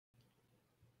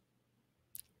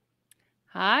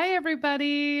Hi,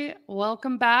 everybody.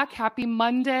 Welcome back. Happy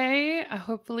Monday.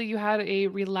 Hopefully, you had a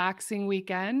relaxing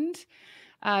weekend.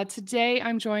 Today,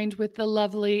 I'm joined with the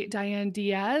lovely Diane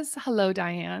Diaz. Hello,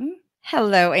 Diane.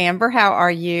 Hello, Amber. How are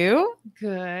you?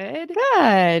 Good.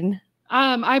 Good.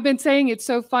 I've been saying it's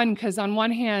so fun because on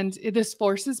one hand, this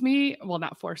forces me, well,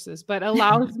 not forces, but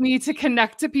allows me to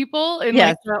connect to people in Yes.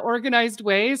 like the organized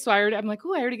way. So I'm like,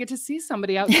 oh, I already get to see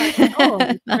somebody outside my home.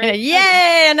 It's very exciting.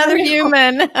 Yay, another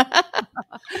human.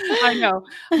 I know.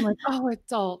 I'm like, oh,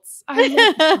 adults. I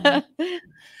love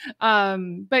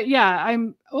them. But yeah,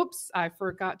 oops, I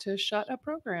forgot to shut a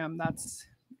program.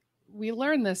 We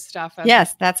learn this stuff.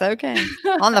 Yes, that's okay.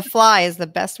 On the fly is the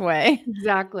best way.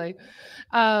 Exactly.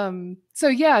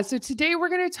 So today we're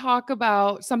going to talk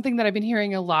about something that I've been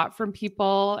hearing a lot from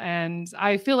people. And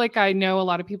I feel like I know a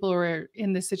lot of people who are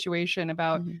in this situation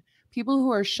about people who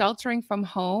are sheltering from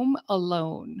home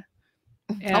alone.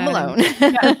 Home alone.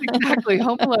 Yes, exactly.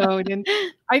 Home alone. And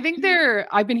I think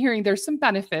I've been hearing there's some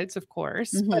benefits, of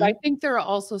course, but I think there are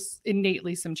also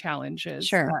innately some challenges.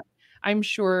 Sure. I'm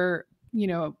sure,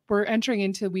 we're entering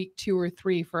into week 2 or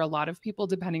 3 for a lot of people,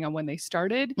 depending on when they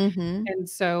started. And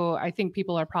so I think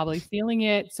people are probably feeling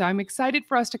it. So I'm excited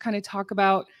for us to kind of talk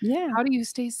about how do you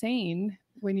stay sane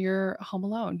when you're home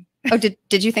alone? Oh,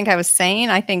 did you think I was sane?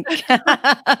 I think,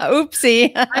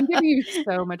 oopsie. I'm giving you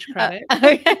so much credit.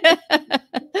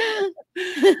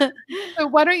 So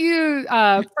why don't you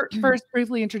first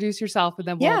briefly introduce yourself, and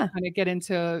then we'll kind of get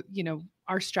into,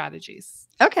 our strategies.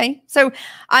 Okay. So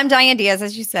I'm Diane Diaz,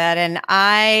 as you said, and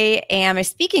I am a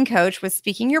speaking coach with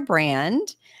Speaking Your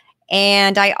Brand.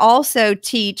 And I also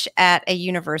teach at a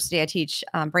university. I teach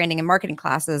branding and marketing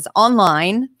classes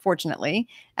online, fortunately,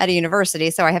 at a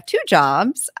university. So I have 2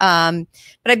 jobs, but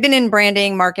I've been in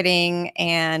branding, marketing,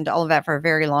 and all of that for a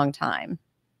very long time.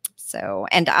 So,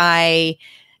 and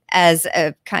as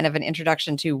a kind of an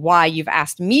introduction to why you've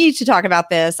asked me to talk about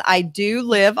this, I do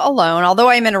live alone. Although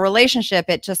I'm in a relationship,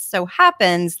 it just so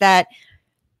happens that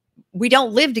we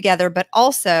don't live together, but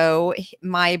also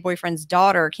my boyfriend's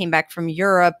daughter came back from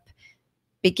Europe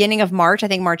beginning of March, I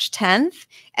think March 10th.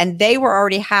 And they were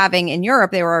already having in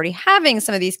Europe, they were already having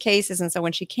some of these cases. And so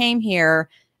when she came here,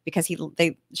 because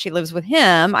she lives with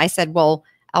him, I said, well,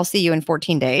 I'll see you in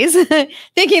 14 days,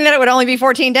 thinking that it would only be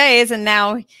 14 days. And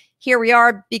now here we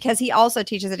are, because he also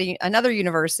teaches at another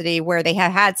university where they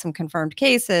have had some confirmed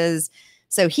cases.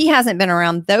 So he hasn't been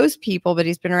around those people, but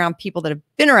he's been around people that have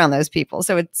been around those people.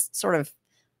 So it's sort of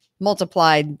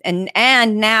multiplied. And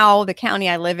now the county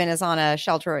I live in is on a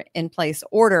shelter in place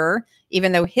order,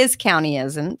 even though his county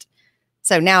isn't.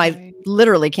 So now I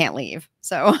literally can't leave.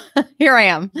 So here I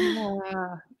am.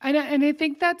 Yeah. And I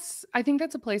think that's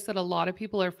a place that a lot of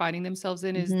people are finding themselves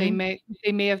in, is they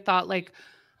may have thought like,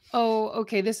 oh,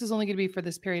 okay, this is only going to be for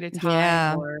this period of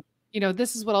time, or,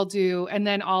 this is what I'll do. And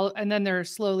then they're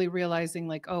slowly realizing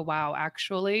like, oh, wow,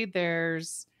 actually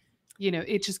there's,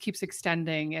 it just keeps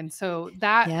extending. And so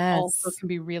that also can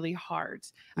be really hard.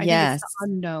 I think it's the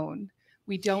unknown.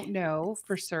 We don't know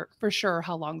for sure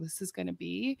how long this is going to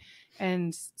be.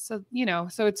 And so,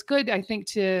 so it's good, I think,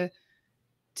 to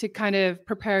kind of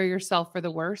prepare yourself for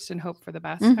the worst and hope for the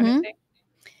best kind of thing.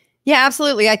 Yeah,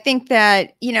 absolutely. I think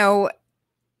that,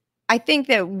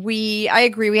 I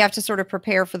agree. We have to sort of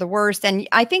prepare for the worst. And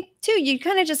I think too, you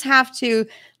kind of just have to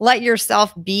let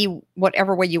yourself be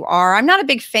whatever way you are. I'm not a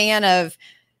big fan of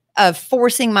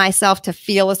forcing myself to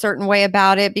feel a certain way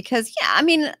about it, because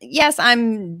yes,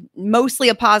 I'm mostly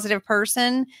a positive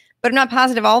person, but I'm not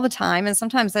positive all the time. And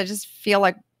sometimes I just feel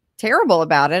like terrible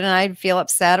about it, and I feel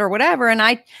upset or whatever. And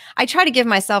I try to give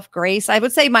myself grace. I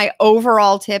would say my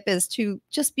overall tip is to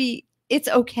just it's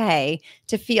okay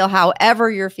to feel however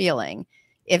you're feeling.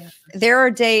 If there are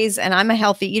days, and I'm a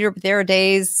healthy eater, but there are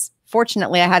days,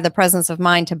 fortunately, I had the presence of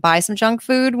mind to buy some junk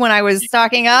food when I was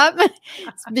stocking up,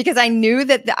 because I knew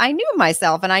I knew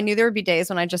myself, and I knew there would be days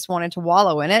when I just wanted to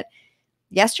wallow in it.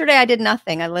 Yesterday, I did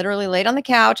nothing. I literally laid on the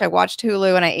couch, I watched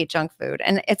Hulu, and I ate junk food.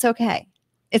 And it's okay.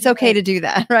 It's okay to do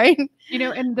that, right?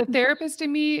 And the therapist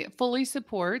in me fully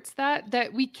supports that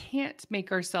we can't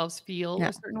make ourselves feel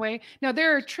a certain way. Now,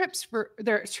 there are tricks for,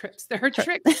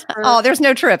 oh, there's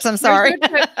no trips. I'm sorry. No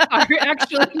trips. Sorry,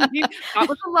 actually, that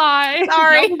was a lie.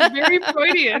 Sorry. That was very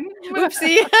Freudian.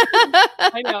 Oopsie.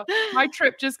 I know. My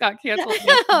trip just got canceled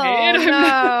yesterday.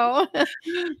 Oh, no.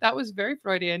 That was very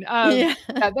Freudian. There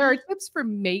are tips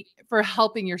for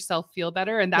helping yourself feel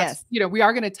better. And that's, we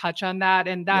are going to touch on that.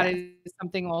 And that is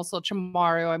something also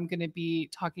tomorrow I'm going to be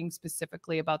talking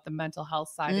specifically about the mental health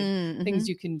side and things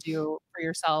you can do for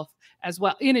yourself as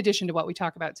well, in addition to what we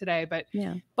talk about today. But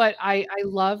I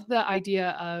love the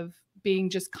idea of being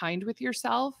just kind with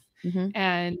yourself.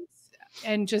 And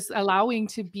and just allowing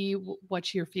to be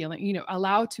what you're feeling,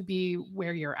 allow to be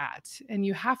where you're at. And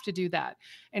you have to do that.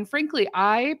 And frankly,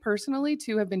 I personally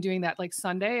too have been doing that. Like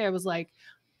Sunday, I was like,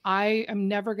 I am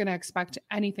never going to expect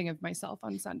anything of myself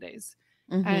on Sundays.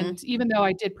 And even though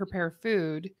I did prepare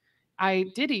food, I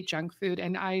did eat junk food,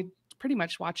 and I pretty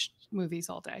much watched movies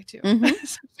all day too. So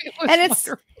it was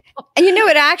wonderful. And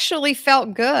it actually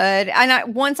felt good.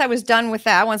 And once I was done with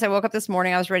that, once I woke up this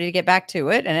morning, I was ready to get back to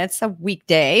it. And it's a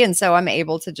weekday. And so I'm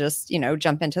able to just,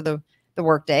 jump into the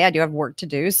work day. I do have work to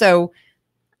do. So,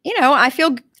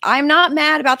 I'm not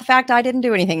mad about the fact I didn't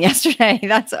do anything yesterday.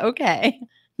 That's okay.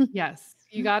 Yes.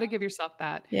 You got to give yourself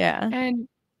that. Yeah. And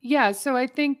yeah, so I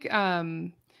think,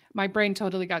 my brain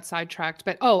totally got sidetracked,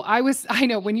 but I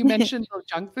know when you mentioned the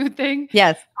junk food thing.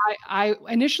 Yes. I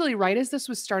initially, right as this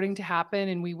was starting to happen,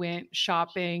 and we went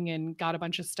shopping and got a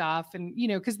bunch of stuff, and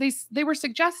because they were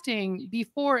suggesting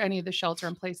before any of the shelter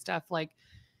in place stuff, like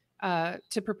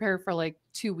to prepare for like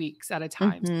 2 weeks at a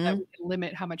time, so that we can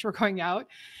limit how much we're going out.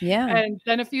 Yeah. And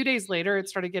then a few days later, it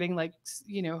started getting like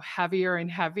heavier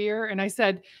and heavier, and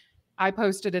I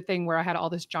posted a thing where I had all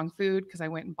this junk food because I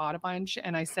went and bought a bunch.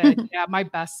 And I said, yeah, my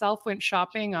best self went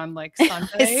shopping on like Sunday.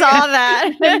 I saw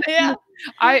that. Yeah.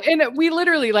 And we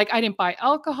literally, like, I didn't buy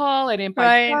alcohol. I didn't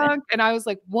buy junk. And I was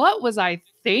like, what was I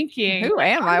thinking? Who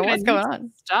am I? What's going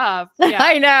on? Stuff. Yeah.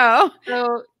 I know.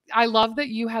 So I love that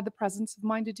you had the presence of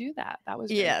mind to do that. That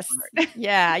was really smart.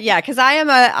 Yeah. Cause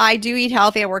I do eat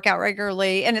healthy. I work out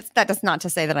regularly, and that does not to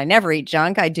say that I never eat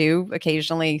junk. I do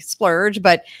occasionally splurge,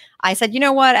 but I said, you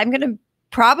know what? I'm going to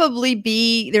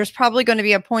there's probably going to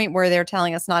be a point where they're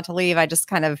telling us not to leave. I just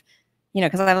kind of,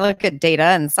 cause I look at data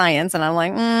and science, and I'm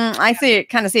like, I see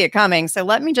it coming. So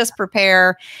let me just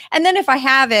prepare. And then if I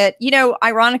have it,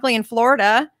 ironically in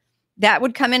Florida, that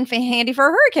would come in handy for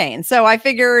a hurricane. So I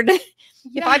figured,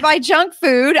 if I buy junk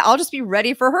food, I'll just be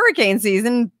ready for hurricane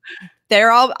season.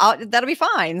 That'll be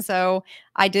fine. So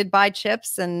I did buy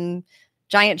chips and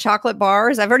giant chocolate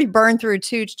bars. I've already burned through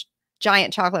 2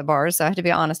 giant chocolate bars, so I have to be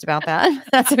honest about that.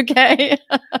 That's okay.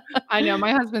 I know.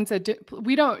 My husband said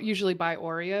we don't usually buy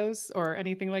Oreos or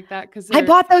anything like that because I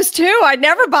bought those too. I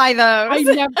never buy those.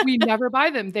 We never buy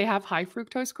them. They have high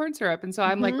fructose corn syrup, and so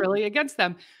I'm like really against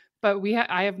them. But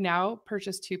I have now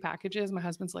purchased 2 packages. My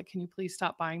husband's like, can you please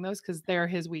stop buying those? Because they're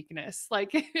his weakness.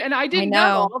 Like, and I didn't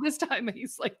know all this time. And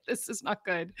he's like, this is not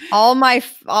good. All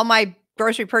my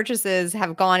grocery purchases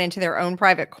have gone into their own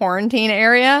private quarantine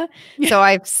area. So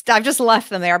I've just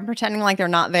left them there. I'm pretending like they're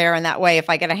not there. And that way, if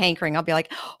I get a hankering, I'll be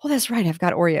like, oh, that's right, I've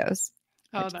got Oreos.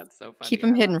 Oh, that's so funny. Keep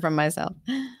them hidden from myself.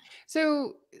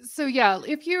 So yeah,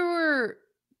 if you were,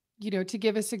 to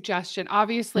give a suggestion,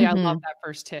 obviously I love that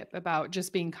first tip about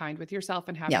just being kind with yourself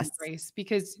and having grace,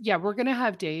 because we're going to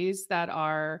have days that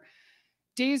are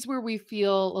days where we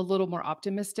feel a little more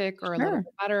optimistic or a little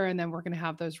bit better. And then we're going to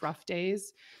have those rough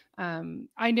days.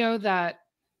 I know that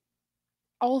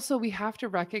also we have to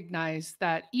recognize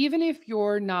that even if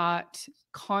you're not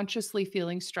consciously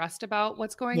feeling stressed about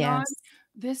what's going on,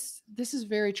 this is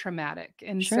very traumatic.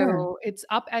 And so it's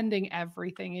upending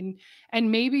everything.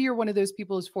 And maybe you're one of those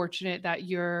people who's fortunate that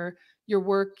your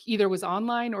work either was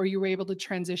online or you were able to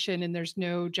transition and there's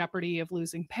no jeopardy of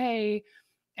losing pay,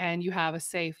 and you have a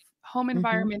safe home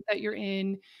environment that you're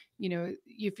in.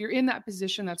 If you're in that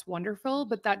position, that's wonderful,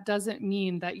 but that doesn't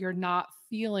mean that you're not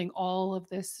feeling all of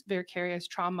this vicarious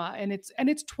trauma. And it's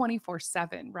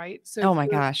 24/7, right? So oh my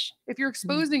gosh, if you're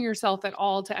exposing yourself at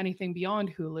all to anything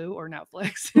beyond Hulu or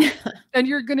Netflix, then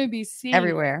you're going to be seeing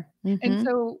everywhere. And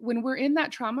so when we're in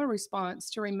that trauma response,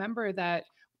 to remember that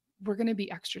we're going to be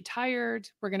extra tired.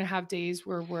 We're going to have days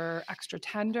where we're extra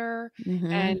tender.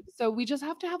 And so we just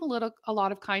have to have a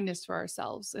lot of kindness for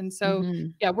ourselves. And so,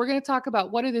 we're going to talk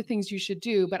about what are the things you should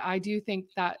do. But I do think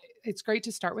that it's great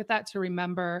to start with that, to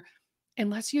remember,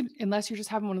 unless you're just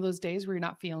having one of those days where you're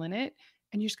not feeling it,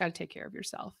 and you just got to take care of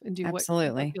yourself and do what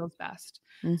feels best.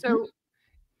 So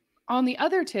on the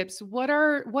other tips, what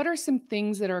are some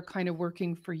things that are kind of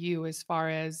working for you as far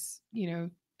as,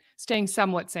 staying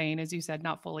somewhat sane, as you said,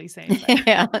 not fully sane.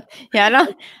 Yeah. I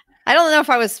don't know if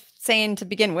I was sane to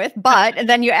begin with, but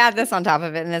then you add this on top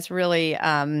of it, and it's really,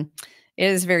 it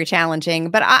is very challenging.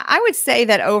 But I would say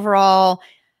that overall,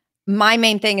 my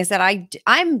main thing is that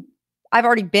I've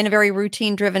already been a very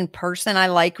routine driven person. I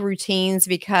like routines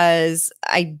because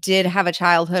I did have a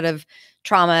childhood of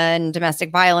trauma and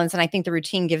domestic violence. And I think the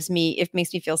routine makes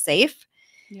me feel safe.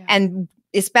 Yeah. And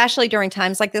especially during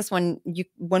times like this, when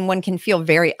one can feel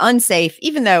very unsafe,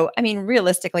 even though, I mean,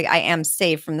 realistically, I am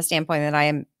safe from the standpoint that I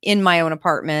am in my own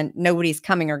apartment. Nobody's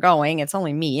coming or going. It's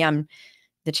only me.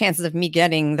 The chances of me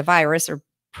getting the virus are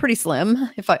pretty slim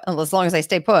as long as I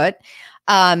stay put.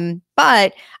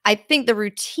 But I think the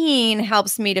routine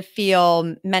helps me to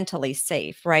feel mentally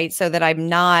safe, right? So that I'm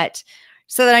not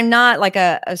like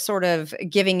a sort of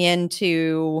giving in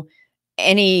to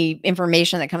any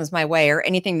information that comes my way or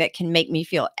anything that can make me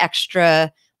feel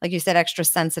extra, like you said, extra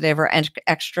sensitive or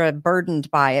extra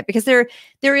burdened by it. Because there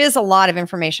is a lot of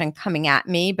information coming at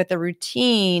me, but the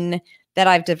routine that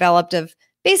I've developed of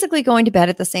basically going to bed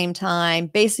at the same time,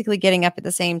 basically getting up at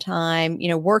the same time,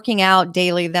 working out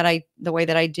daily the way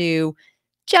that I do,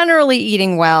 generally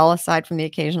eating well aside from the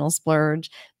occasional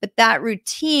splurge. But that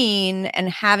routine and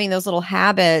having those little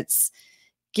habits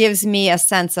gives me a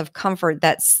sense of comfort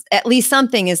that's at least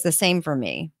something is the same for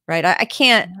me, right? I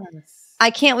can't Yes.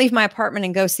 I can't leave my apartment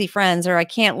and go see friends, or I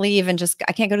can't leave and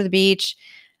I can't go to the beach.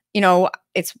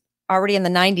 It's already in the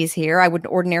 90s here. I would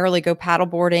ordinarily go paddle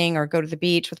boarding or go to the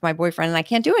beach with my boyfriend, and I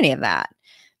can't do any of that.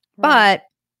 Right. But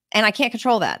and I can't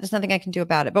control that. There's nothing I can do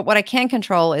about it. But what I can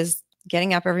control is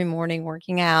getting up every morning,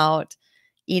 working out,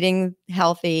 eating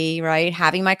healthy, right?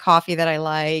 Having my coffee that I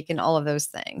like and all of those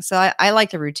things. So I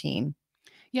like the routine.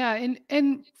 Yeah,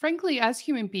 and frankly, as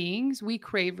human beings, we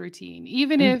crave routine.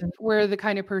 Even if Mhm. we're the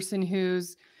kind of person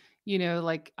who's,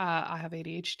 like I have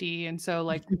ADHD, and so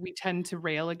like we tend to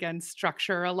rail against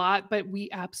structure a lot, but we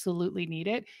absolutely need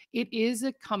it. It is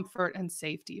a comfort and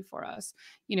safety for us.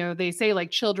 They say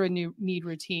like children need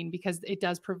routine because it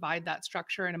does provide that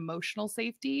structure and emotional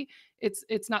safety.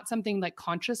 It's not something like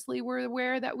consciously we're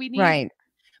aware that we need, Right.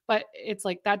 but it's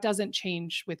like that doesn't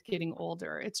change with getting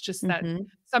older. It's just that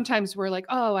Mhm. sometimes we're like,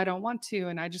 "Oh, I don't want to,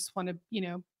 and I just wanna,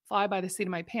 fly by the seat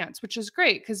of my pants," which is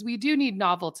great because we do need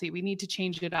novelty. We need to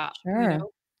change it up, you Sure.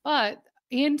 know? But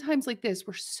in times like this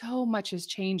where so much is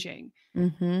changing,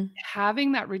 Mhm.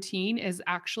 having that routine is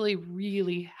actually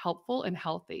really helpful and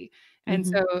healthy. And Mhm.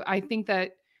 so I think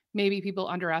that maybe people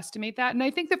underestimate that. And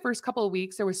I think the first couple of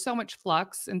weeks there was so much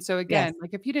flux. And so Yes. again,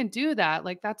 like if you didn't do that,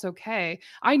 like that's okay.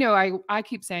 I know I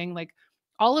keep saying like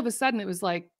all of a sudden it was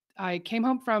like I came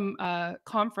home from a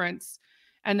conference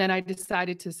and then I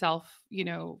decided to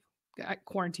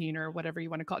quarantine or whatever you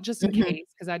want to call it, just in Mhm. case,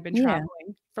 because I'd been Yeah.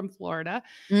 traveling from Florida.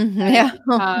 Mhm. And, Yeah.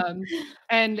 um,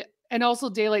 and also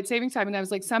daylight savings time, and I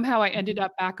was like, somehow I ended Mhm.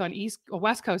 up back on East or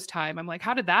West Coast time. I'm like,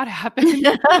 "How did that happen?"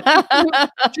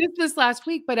 Just this last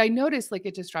week, but I noticed, like,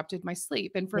 it disrupted my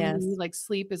sleep, and for me, Yes. like,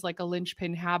 sleep is like a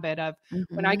linchpin habit of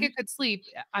when I Mhm. get good sleep,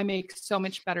 I make so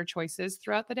much better choices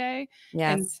throughout the day,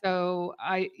 and Yes. so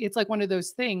it's like one of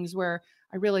those things where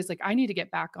I realized, like, I need to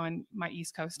get back on my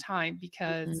East Coast time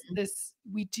because Mhm.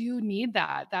 we do need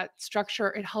that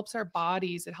structure. It helps our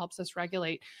bodies, it helps us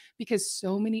regulate because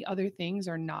so many other things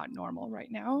are not normal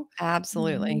right now.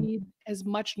 We Absolutely. need as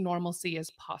much normalcy as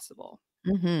possible.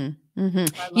 Mhm.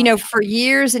 Mhm. I love that. For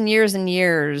years and years and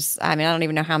years, I mean, I don't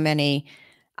even know how many,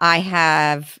 I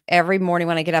have every morning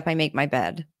when I get up, I make my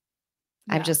bed.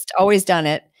 I've Yeah. just always done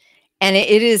it. And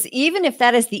it is, even if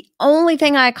that is the only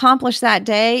thing I accomplish that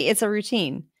day, it's a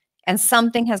routine. And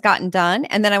something has gotten done.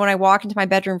 And then when I walk into my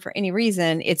bedroom for any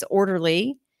reason, it's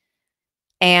orderly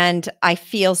and I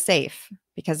feel safe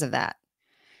because of that.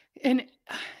 And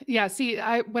yeah, see,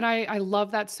 I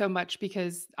love that so much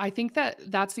because I think that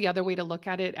that's the other way to look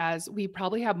at it as we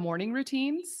probably have morning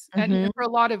routines. And Mhm. for a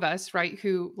lot of us, right,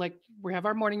 who like we have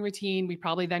our morning routine, we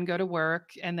probably then go to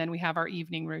work and then we have our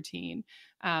evening routine.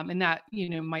 And that,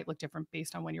 might look different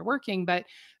based on when you're working, but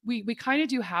we kind of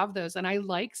do have those. And I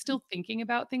like still thinking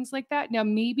about things like that. Now,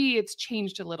 maybe it's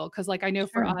changed a little because like I know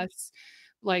for Sure. us,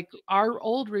 like our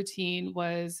old routine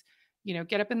was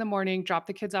get up in the morning, drop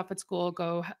the kids off at school,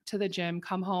 go to the gym,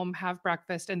 come home, have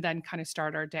breakfast, and then kind of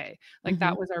start our day. Like Mhm.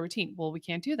 that was our routine. Well, we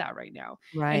can't do that right now.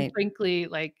 And Right. frankly,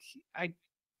 like I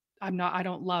I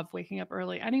don't love waking up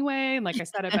early anyway. And like I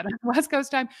said, I've been on West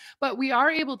Coast time, but we are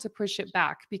able to push it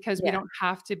back because we Yeah. don't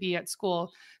have to be at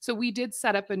school. So we did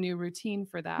set up a new routine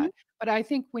for Mhm. that. But I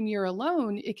think when you're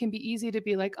alone, it can be easy to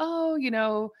be like, oh,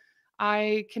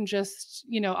 I can just,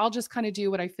 I'll just kind of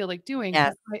do what I feel like doing.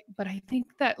 Yes. But I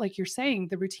think that, like you're saying,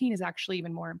 the routine is actually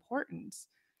even more important.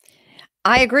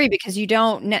 I agree because you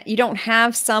don't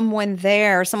have someone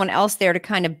else there to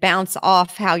kind of bounce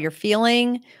off how you're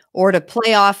feeling or to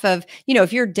play off of,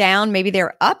 if you're down, maybe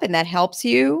they're up and that helps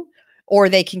you, or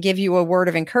they can give you a word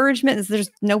of encouragement.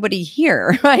 There's nobody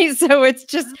here, right? So it's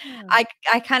just Yeah. I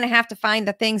kind of have to find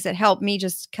the things that help me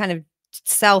just kind of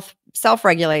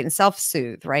self-regulate and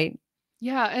self-soothe, right?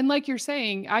 Yeah, and like you're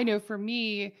saying, I know for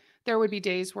me, there would be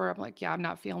days where I'm like, "Yeah, I'm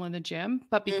not feeling the gym,"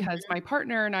 but because Mhm. my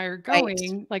partner and I are Right.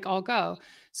 going, like, I'll go.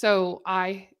 So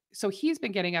I so he's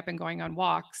been getting up and going on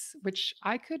walks, which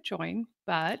I could join,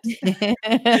 but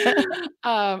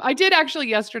I did actually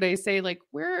yesterday say like,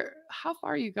 how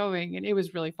far are you going? And it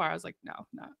was really far. I was like, no,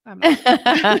 no, I'm not.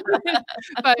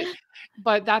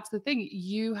 But that's the thing.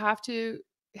 You have to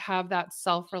have that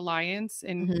self-reliance,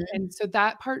 Mhm. and so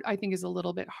that part I think is a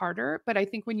little bit harder, but I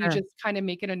think when you Sure. just kind of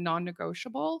make it a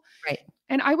non-negotiable, Right.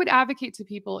 and I would advocate to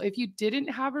people, if you didn't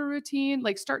have a routine,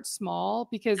 like start small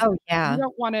because Oh, you yeah.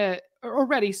 don't wanna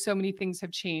already so many things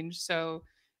have changed. So,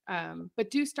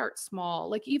 but do start small.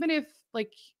 Like even if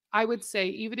like I would say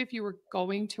even if you were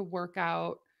going to work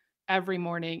out every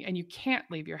morning and you can't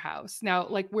leave your house. Now,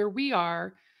 like where we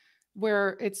are,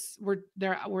 where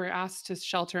we're asked to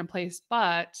shelter in place,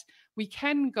 but we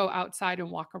can go outside and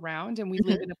walk around, and we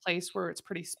live Mhm. in a place where it's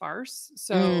pretty sparse.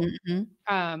 So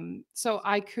Mhm. so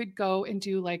I could go and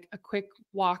do like a quick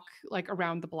walk like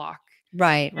around the block,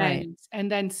 Right, right, and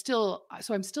then still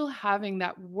so I'm still having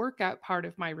that workout part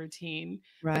of my routine,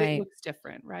 but it right, looks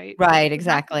different, right? right, So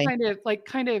that's exactly.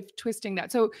 kind of twisting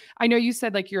that. So I know you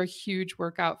said like you're a huge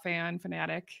workout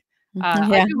fanatic. Mhm,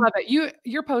 I yeah. do love it.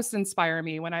 Your posts inspire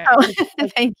me when Oh, 'cause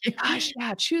like, thank you. gosh,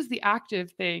 yeah, choose the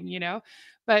active thing, you know?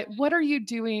 But what are you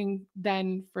doing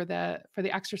then for the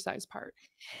exercise part?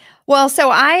 Well, so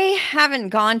I haven't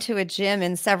gone to a gym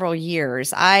in several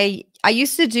years. I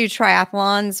used to do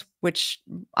triathlons, which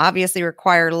obviously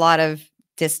required a lot of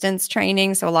distance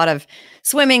training, so a lot of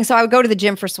swimming. So I would go to the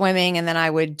gym for swimming, and then I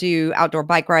would do outdoor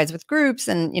bike rides with groups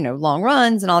and, long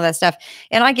runs and all that stuff.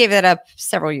 And I gave that up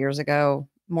several years ago,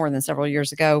 more than several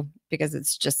years ago, because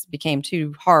it's just became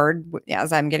too hard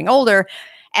as I'm getting older.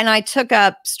 And I took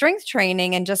up strength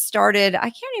training and just started. I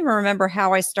can't even remember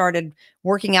how I started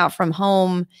working out from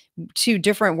home to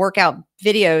different workout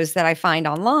videos that I find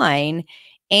online.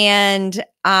 And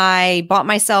I bought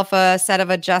myself a set of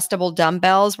adjustable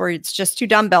dumbbells where it's just two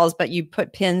dumbbells, but you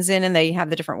put pins in and they have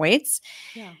the different weights.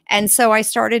 Yeah. And so I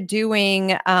started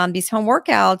doing these home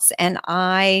workouts and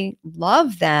I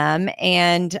love them.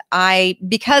 And I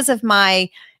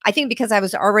think because I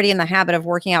was already in the habit of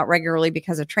working out regularly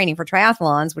because of training for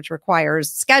triathlons, which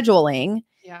requires scheduling,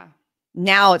 Yeah.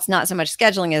 now it's not so much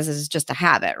scheduling as it's just a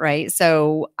habit, right?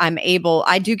 So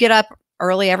I do get up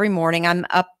early every morning. I'm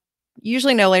up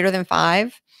usually no later than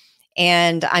 5,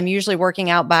 and I'm usually working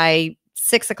out by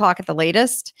 6 o'clock at the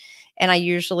latest. And I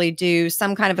usually do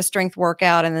some kind of a strength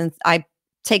workout, and then I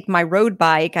take my road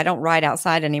bike. I don't ride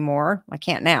outside anymore. I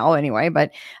can't now anyway,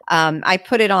 but I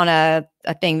put it on a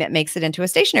thing that makes it into a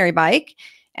stationary bike.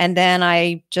 And then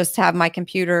I just have my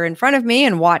computer in front of me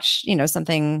and watch,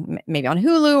 something maybe on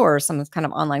Hulu or some kind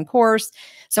of online course.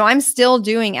 So I'm still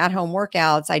doing at home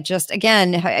workouts.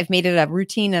 I've made it a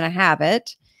routine and a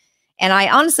habit. And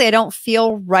I don't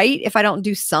feel right if I don't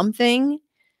do something.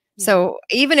 Yeah. So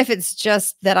even if it's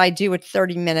just that I do a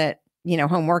 30-minute,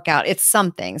 home workout, it's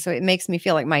something. So it makes me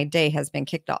feel like my day has been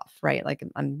kicked off, right? Like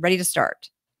I'm ready to start.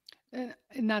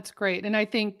 And that's great. And I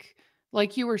think,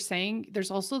 like you were saying,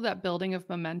 there's also that building of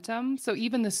momentum. So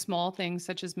even the small things,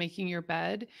 such as making your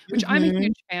bed, which I'm a Mhm.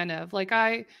 huge fan of, like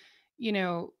I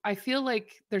feel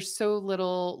like there's so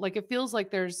little, like it feels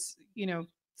like there's,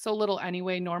 so little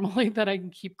anyway normally that I can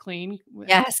keep clean because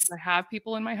Yes. I have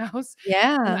people in my house.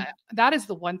 And Yeah. that is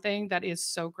the one thing that is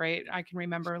so great. I can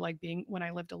remember like being when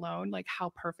I lived alone, like how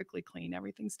perfectly clean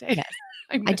everything stayed. Yes.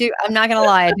 I I miss do. I'm not gonna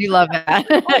lie. I do love that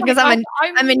Oh my because I'm gosh, a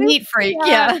I I'm a miss neat freak. that.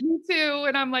 Yeah. Me too,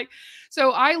 and I'm like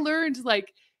so I learned,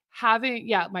 like, having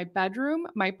my bedroom,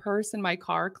 my purse, and my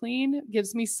car clean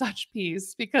gives me such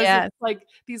peace because it's, Yes. like,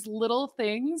 these little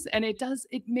things, and it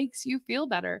makes you feel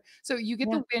better. So you get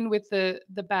Yeah. the win with the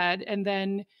bed, and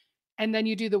then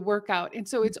you do the workout. And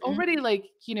so it's Mhm. already like,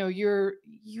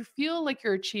 you feel like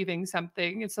you're achieving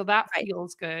something. And so that Right.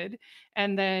 feels good.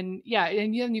 And then,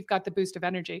 and then you've got the boost of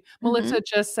energy. Mhm. Melissa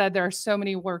just said there are so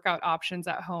many workout options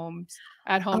at home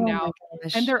Oh my now.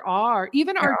 And gosh. there are,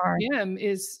 even There our are. gym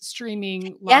is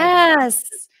streaming live Yes.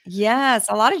 classes. Yes.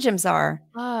 A lot of gyms are.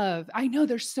 Love. I know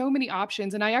there's so many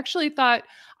options, and I actually thought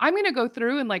I'm gonna go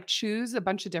through and, like, choose a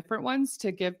bunch of different ones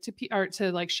to give to or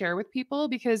to, like, share with people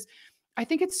because I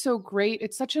think it's so great.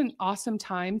 It's such an awesome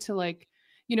time to, like,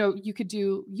 you could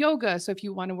do yoga, so if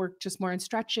you wanna work just more in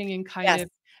stretching and kind Yes. of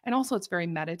and also it's very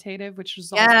meditative, which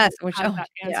is also Yes. Which has oh, that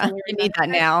yeah. ancillary You need that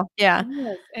benefit. now. Yeah.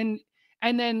 Yes,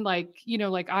 and then, like,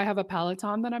 like, I have a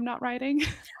Peloton that I'm not riding.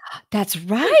 That's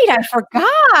right. I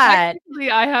forgot. Technically,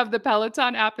 I have the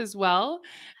Peloton app as well,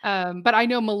 but I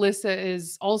know Melissa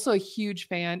is also a huge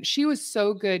fan. She was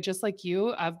so good, just like you,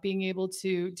 of being able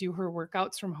to do her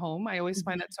workouts from home. I always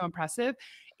find Mhm. that so impressive.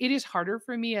 It is harder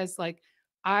for me as, like,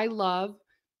 I love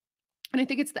And I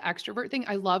think it's the extrovert thing.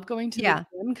 I love going to the Yeah.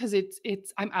 gym because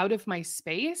I'm out of my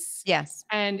space Yes.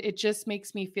 and it just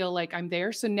makes me feel like I'm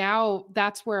there. So now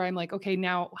that's where I'm like, okay,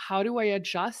 now how do I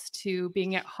adjust to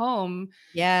being at home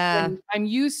Yeah. when I'm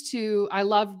used to, I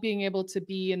love being able to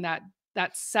be in that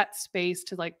set space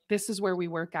to like, this is where we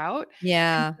work out. And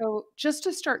Yeah. so just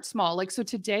to start small, like, so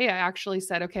today I actually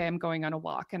said, okay, I'm going on a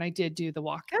walk and I did do the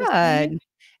walk this morning Good.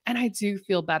 and I do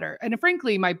feel better. And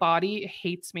frankly, my body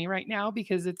hates me right now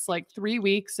because it's like 3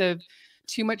 weeks of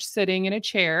too much sitting in a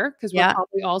chair because we're Yeah.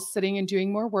 probably all sitting and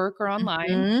doing more work or online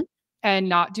Mhm. and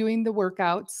not doing the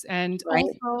workouts. And Right.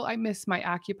 also I miss my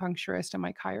acupuncturist and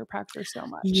my chiropractor so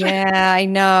much. Yeah, I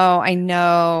know. I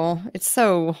know. It's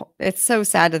so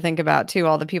sad to think about too,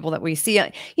 all the people that we see.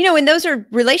 And those are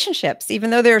relationships. Even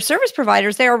though they're service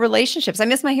providers, they are relationships. I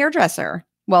miss my hairdresser.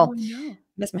 Oh, Well, no.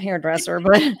 miss my hairdresser,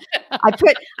 but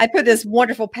I put this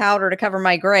wonderful powder to cover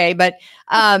my gray, but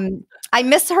I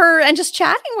miss her and just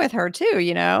chatting with her too,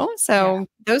 Yeah. So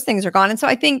those things are gone. And so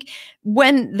I think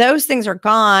when those things are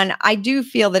gone, I do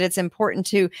feel that it's important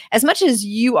to, as much as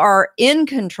you are in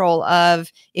control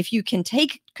of, if you can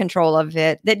take control of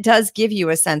it, that does give you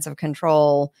a sense of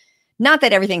control. Not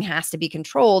that everything has to be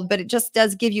controlled, but it just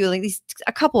does give you at least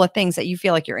a couple of things that you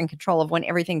feel like you're in control of when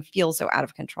everything feels so out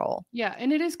of control. Yeah,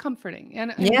 and it is comforting,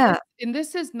 Yeah. and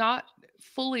this is not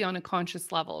fully on a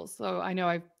conscious level, so I know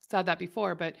I've said that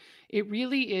before, but it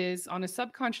really is on a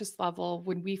subconscious level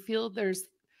when we feel there's,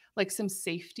 like, some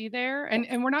safety there,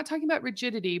 and we're not talking about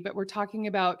rigidity, but we're talking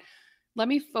about, "Let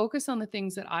me focus on the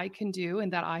things that I can do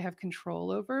and that I have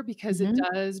control over," because it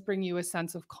Mhm. does bring you a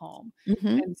sense of calm,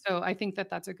 Mhm. and so I think that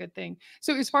that's a good thing.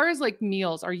 So as far as, like,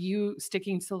 meals, are you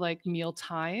sticking to, like, meal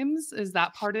times? Is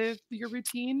that part of your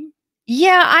routine?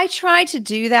 Yeah, I try to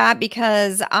do that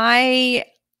because I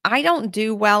don't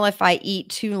do well if I eat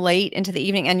too late into the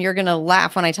evening, and you're gonna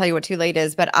laugh when I tell you what too late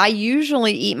is, but I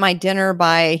usually eat my dinner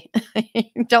by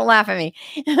don't laugh at me,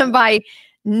 by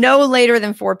no later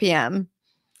than 4 p.m. I'm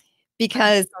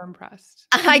because so impressed.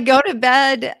 I try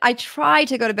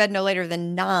to go to bed no later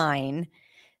than 9.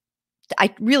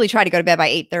 I really try to go to bed by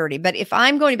 8:30, but if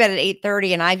I'm going to bed at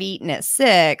 8:30 and I've eaten at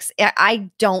 6, I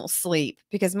don't sleep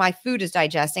because my food is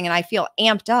digesting and I feel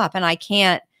amped up and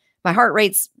my heart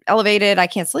rate's elevated, I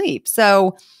can't sleep.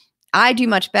 So, I do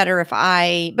much better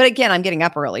but again, I'm getting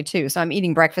up early too, so I'm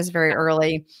eating breakfast very Yeah.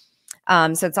 early.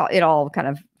 So it all kind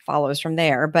of follows from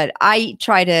there, but I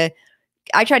try to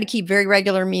keep very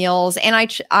regular meals, and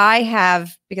I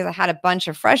have, because I had a bunch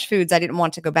of fresh foods I didn't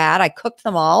want to go bad, I cooked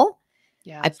them all. I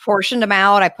Yes. portioned them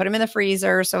out. I put them in the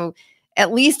freezer. So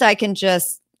at least I can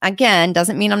just, again,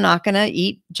 doesn't mean I'm not going to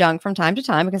eat junk from time to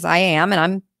time, because I am, and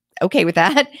I'm okay with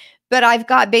that. But I've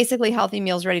got basically healthy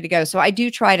meals ready to go. So I do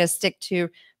try to stick to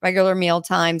regular meal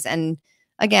times. And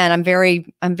again, I'm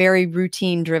very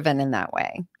routine driven in that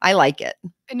way. I like it.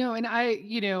 No, and I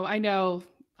know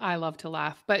I love to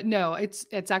laugh, but no, it's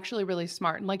actually really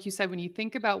smart. And like you said, when you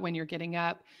think about when you're getting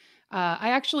up, I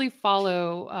actually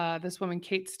follow this woman,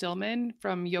 Kate Stillman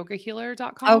from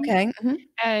yogahealer.com. Okay. Mhm.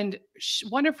 And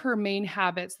one of her main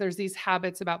habits, there's these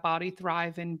habits about Body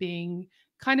Thrive and being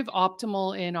kind of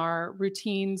optimal in our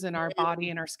routines and our body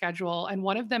and our schedule. And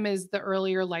one of them is the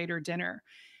earlier, lighter dinner.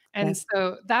 And Yes.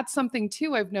 so that's something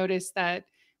too I've noticed that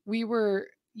we were,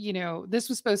 this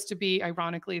was supposed to be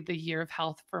ironically the year of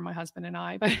health for my husband and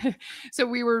I, but so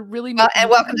we were really Well, and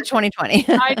making. welcome to 2020.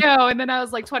 I know. And then I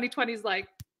was like, 2020 is like,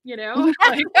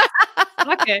 like,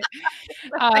 fuck it.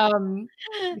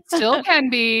 It still can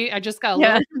be. I just got a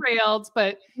Yeah. little derailed,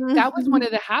 but that was one of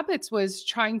the habits, was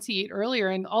trying to eat earlier,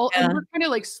 and Yeah. we're kind of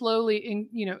like slowly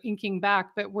inking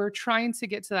back, but we're trying to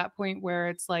get to that point where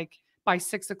it's like by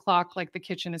 6 o'clock, like the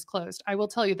kitchen is closed. I will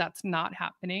tell you that's not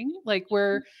happening. Like,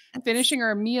 we're That's finishing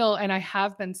our meal and I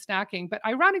have been snacking, but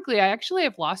ironically, I actually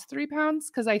have lost 3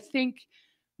 pounds because I think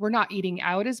we're not eating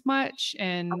out as much.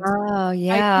 And Oh, I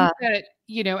yeah. think that,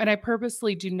 and I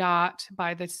purposely do not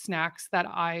buy the snacks that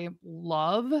I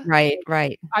love. Right, Like,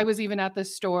 right. I was even at the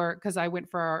store because I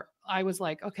was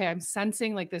like, okay, I'm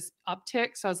sensing like this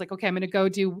uptick. So I was like, okay, I'm going to go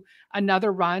do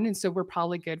another run. And so we're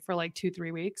probably good for like 2,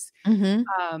 3 weeks. Mhm.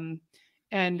 Um,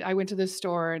 and I went to the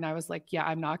store and I was like, yeah,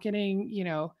 I'm not getting,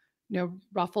 no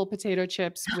ruffled potato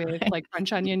chips with like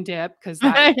French onion dip because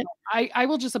that Right. I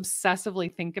will just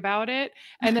obsessively think about it.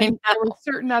 And I then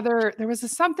know. there was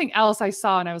something else I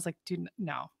saw and I was like, dude,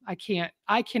 no, I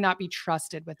cannot be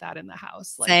trusted with that in the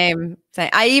house. Like, Same, same.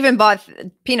 I even bought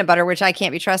peanut butter, which I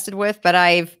can't be trusted with, but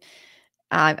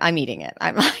I'm eating it.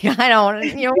 I'm like, I don't,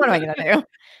 what am I gonna do?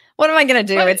 What am I gonna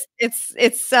do? but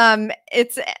It's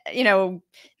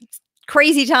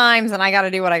crazy times and I got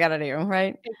to do what I got to do.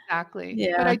 Right. Exactly. But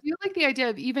Yeah. I do like the idea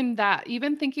of even that,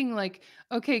 even thinking like,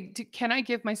 okay, can I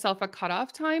give myself a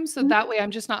cutoff time? So Mhm. that way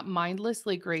I'm just not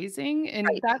mindlessly grazing. And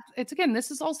Right. that it's again, this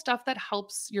is all stuff that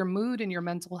helps your mood and your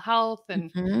mental health.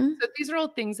 And Mhm. so these are all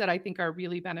things that I think are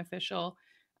really beneficial.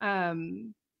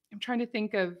 I'm trying to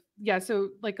think of, yeah, so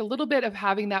like a little bit of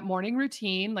having that morning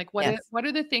routine, like Yes. what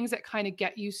are the things that kind of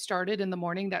get you started in the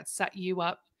morning that set you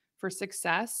up for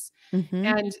success? Mhm.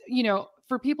 And,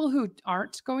 for people who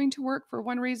aren't going to work for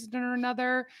one reason or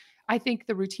another, I think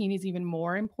the routine is even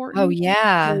more Oh, important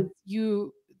yeah.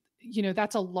 because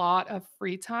that's a lot of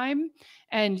free time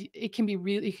and it can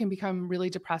become really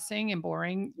depressing and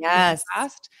boring really Yes.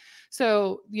 fast.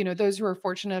 So, those who are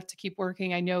fortunate enough to keep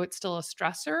working, I know it's still a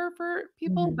stressor for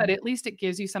people, but Mhm. at least it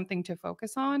gives you something to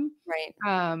focus on. Right.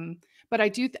 Um, but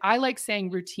I like saying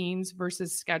routines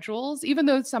versus schedules, even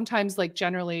though sometimes like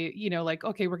generally, like,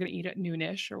 okay, we're going to eat at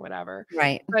noonish or whatever.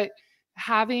 Right. But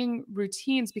having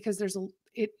routines because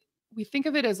we think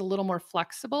of it as a little more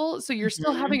flexible. So you're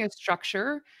still Mhm. having a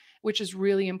structure, which is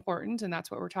really important. And that's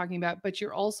what we're talking about. But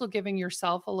you're also giving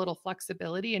yourself a little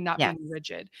flexibility and not Yes. being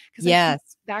rigid. Because I think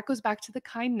Yes. that goes back to the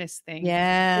kindness thing.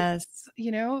 Yes.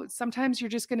 Sometimes you're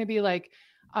just going to be like,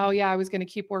 oh yeah, I was going to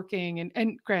keep working.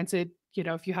 And granted,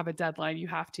 if you have a deadline, you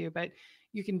have to, but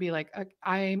you can be like,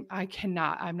 I'm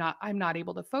not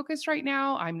able to focus right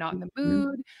now. I'm not in the Mhm.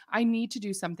 mood. I need to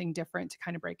do something different to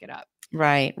kind of break it up.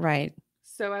 Right. Right.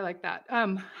 So I like that.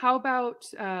 How about,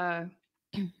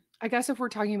 I guess if we're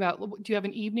talking about, do you have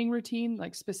an evening routine,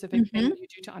 like specific thing Mhm. that you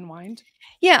do to unwind?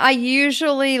 Yeah, I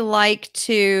usually like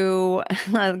to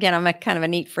again, I'm a kind of a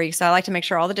neat freak, so I like to make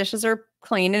sure all the dishes are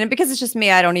clean, and because it's just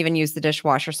me, I don't even use the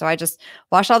dishwasher, so I just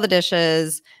wash all the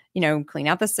dishes, clean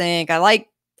out the sink. I like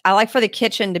for the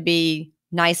kitchen to be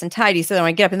nice and tidy so that when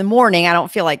I get up in the morning, I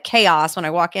don't feel like chaos when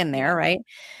I walk in there, Yeah. right?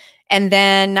 And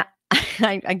then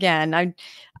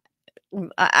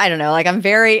I don't know, like I'm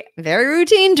very, very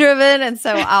routine driven. And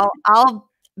so I'll,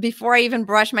 before I even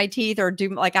brush my teeth or do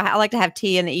like, I like to have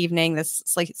tea in the evening, this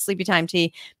sleepy time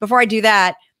tea. Before I do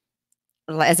that,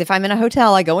 as if I'm in a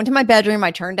hotel, I go into my bedroom,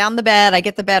 I turn down the bed, I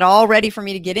get the bed all ready for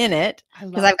me to get in it I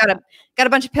because love I've got that. a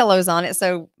bunch of pillows on it.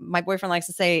 So my boyfriend likes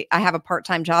to say I have a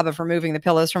part-time job of removing the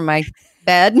pillows from my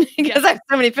bed because Yeah. I have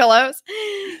so many pillows.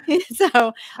 So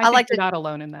I I think like you're to not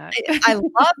alone in that. I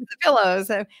love the pillows.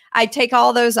 So I take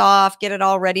all those off, get it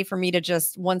all ready for me to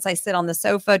just once I sit on the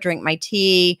sofa, drink my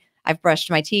tea, I've brushed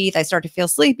my teeth, I start to feel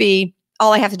sleepy.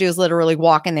 All I have to do is literally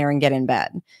walk in there and get in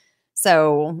bed.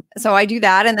 So I do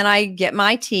that and then I get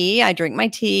my tea, I drink my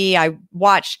tea, I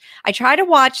try to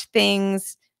watch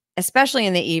things especially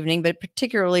in the evening, but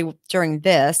particularly during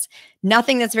this,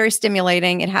 nothing that's very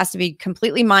stimulating. It has to be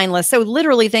completely mindless. So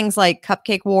literally things like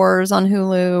Cupcake Wars on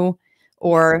Hulu Yes.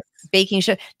 or baking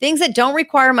show, things that don't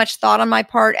require much thought on my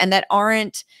part and that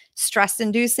aren't stress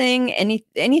inducing.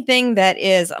 Anything that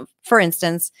is, for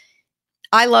instance,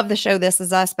 I love the show This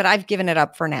Is Us, but I've given it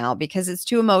up for now because it's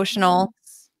too emotional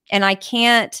Yes. and I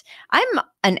can't. I'm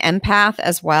an empath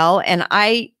as well, and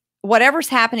whatever's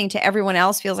happening to everyone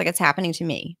else feels like it's happening to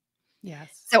me. Yes.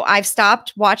 So I've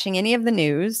stopped watching any of the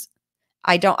news.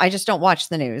 I just don't watch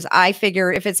the news. I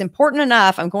figure if it's important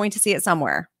enough, I'm going to see it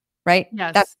somewhere, right?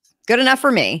 That's Yes. good enough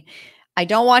for me. I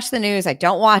don't watch the news. I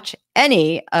don't watch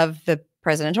any of the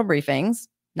presidential briefings,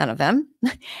 none of them.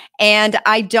 And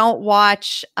I don't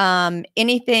watch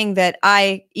anything that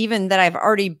I've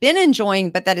already been enjoying,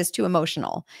 but that is too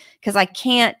emotional because I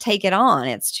can't take it on.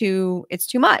 It's too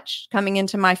much coming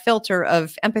into my filter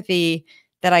of empathy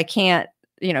that I can't,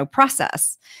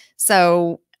 process.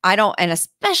 So I don't, and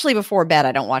especially before bed,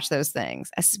 I don't watch those things,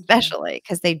 Yeah. especially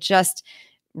because they just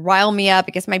rile me up.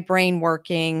 It gets my brain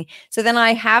working. So then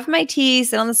I have my tea,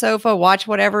 sit on the sofa, watch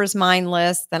whatever is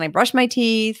mindless. Then I brush my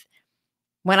teeth.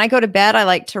 When I go to bed, I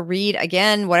like to read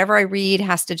again. Whatever I read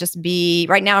has to just be,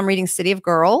 right now I'm reading City of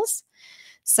Girls.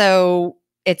 So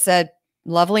it's a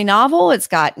lovely novel. It's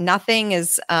got nothing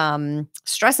is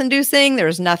stress inducing.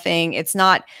 There's nothing, it's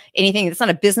not anything, it's not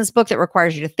a business book that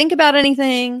requires you to think about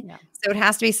anything. Yeah. So it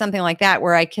has to be something like that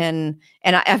where I can,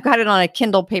 and I've got it on a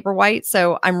Kindle Paperwhite.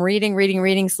 So I'm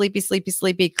reading,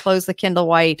 sleepy, close the Kindle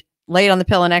White, lay it on the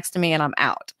pillow next to me, and I'm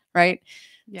out. Right.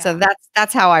 So Yeah.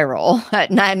 that's how I roll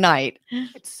at night.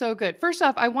 It's so good. First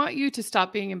off, I want you to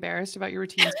stop being embarrassed about your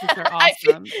routines because they're I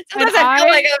awesome. And sometimes I feel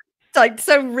like I'm like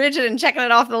so rigid and checking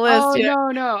it off the list. oh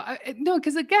no, no,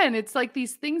 because again, it's like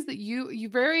these things that you're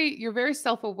very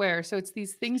self-aware. So it's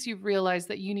these things you've realized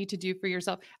that you need to do for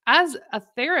yourself. As a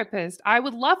therapist, I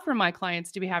would love for my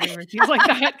clients to be having routines like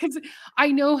that because I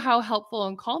know how helpful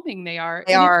and calming they are.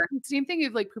 They And it's are. the same thing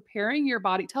of like preparing your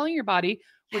body, telling your body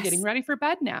we're getting Yes. ready for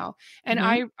bed now. And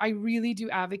I really do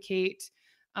advocate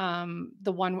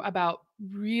the one about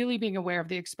really being aware of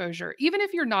the exposure, even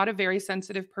if you're not a very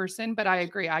sensitive person. But I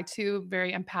agree, I too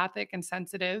very empathic and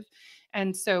sensitive,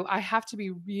 and so I have to be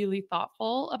really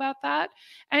thoughtful about that.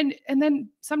 And then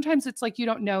sometimes it's like you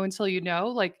don't know until you know.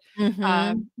 Like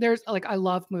Mhm. there's like I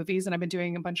love movies, and I've been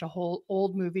doing a bunch of whole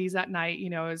old movies at night.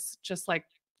 Is just like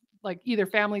either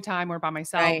family time or by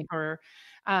myself Right. or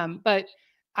but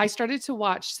I started to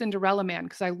watch Cinderella Man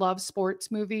because I love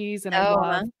sports movies and Oh,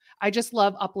 uh-huh. I just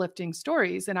love uplifting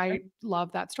stories and I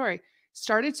love that story.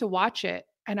 Started to watch it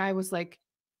and I was like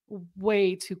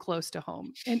way too close to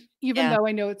home. And even Yeah. though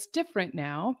I know it's different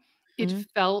now, it Mhm.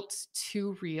 felt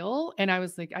too real and I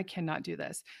was like I cannot do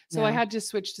this. So I No. had to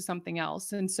switch to something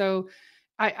else. And so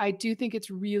I do think it's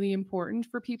really important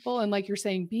for people. And like you're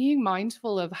saying, being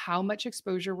mindful of how much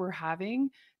exposure we're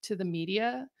having to the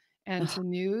media and Ugh. to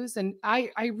news. And I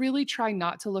really try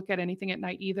not to look at anything at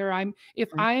night either.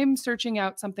 If Mm. I'm searching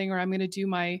out something or I'm going to do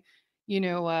my,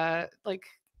 like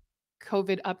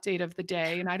COVID update of the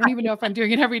day, and I don't even know if I'm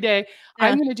doing it every day,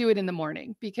 I'm Yeah. going to do it in the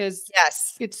morning because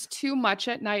Yes. it's too much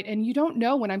at night. And you don't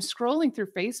know when I'm scrolling through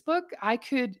Facebook, I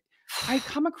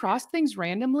come across things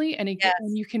randomly and Yes.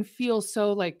 you can feel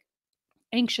so like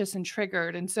anxious and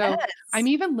triggered. And so I'm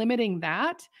Yes. even limiting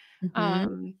that. Mhm.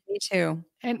 Um, Me too.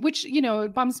 and which,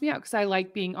 it bums me out because I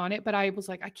like being on it, but I was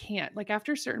like, I can't. Like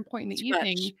after a certain point in Too the much.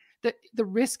 evening, the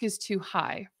risk is too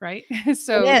high, right? It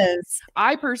So is.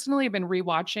 I personally have been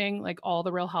rewatching like all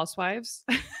the Real Housewives.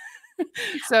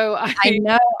 So I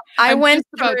know. I I'm went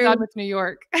just about done through with New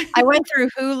York. I went through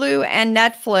Hulu and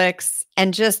Netflix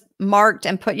and just marked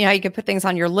and put, you could put things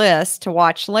on your list to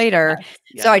watch later.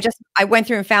 Yes, So yes. I went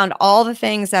through and found all the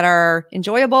things that are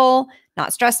enjoyable,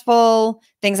 not stressful,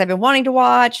 things I've been wanting to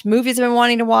watch, movies I've been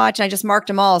wanting to watch. And I just marked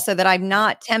them all so that I'm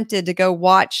not tempted to go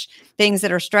watch things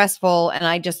that are stressful. And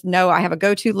I just know I have a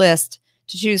go-to list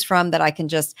to choose from that I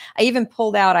even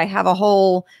pulled out, I have a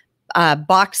whole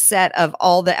box set of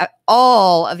all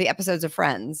of the episodes of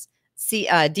Friends. See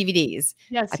DVDs.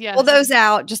 I Yes, pull yes. those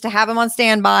out just to have them on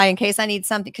standby in case I need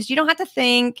something because you don't have to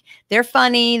think. They're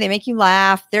funny. They make you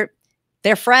laugh.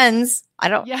 They're friends. I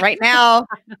don't Yeah. right now.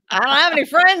 I don't have any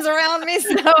friends around me,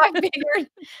 so I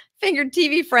figured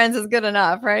TV friends is good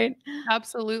enough, right?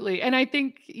 Absolutely. And I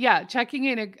think, yeah, checking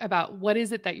in about what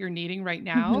is it that you're needing right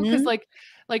now? Because Mhm.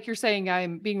 like you're saying,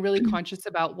 I'm being really conscious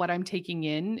about what I'm taking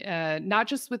in, not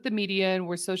just with the media and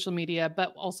with social media,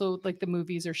 but also like the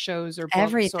movies or shows or books or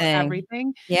Everything.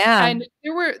 everything. Yeah. And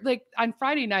there were like on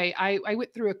Friday night, I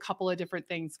went through a couple of different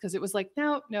things because it was like,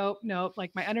 no, no, no,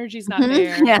 like my energy's not Mhm.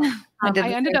 there. Yeah. I did I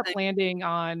the ended same up thing. landing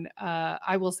on,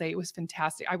 I will say it was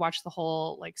fantastic. I watched the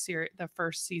whole like series, the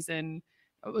first season.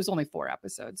 It was only 4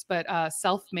 episodes, but,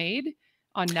 Self-Made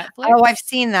on Oh, I've Netflix.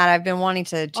 seen that. I've been wanting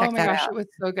to Oh check my that gosh, out. it was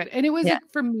so good, and it was, Yeah.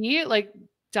 like, for me, like,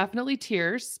 definitely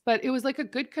tears, but it was, like, a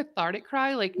good cathartic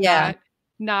cry, like, Yeah.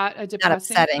 not a Not depressing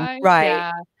upsetting. cry. Right.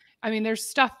 Yeah. I mean, there's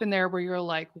stuff in there where you're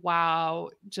like, "Wow,"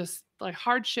 just, like,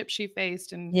 hardship she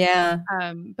faced and, Yeah.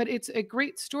 but it's a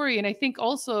great story, and I think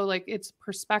also, like, it's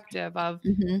perspective of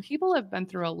Mhm. people have been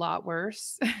through a lot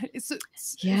worse. So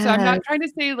I'm not Yes. trying to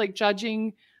say, like,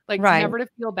 judging, like, Right. never to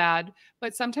feel bad,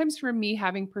 but sometimes for me,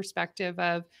 having perspective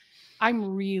of,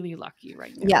 I'm really lucky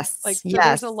right now. Like, Yes. so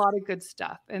there's Yes. a lot of good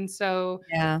stuff, and so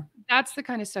Yeah. that's the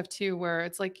kind of stuff too where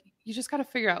it's like, you just gotta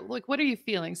figure out, like, what are you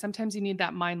feeling? Sometimes you need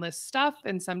that mindless stuff,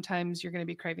 and sometimes you're gonna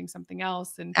be craving something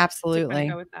else, and to kinda Absolutely.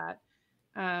 go with that.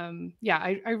 Yeah,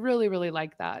 I really, really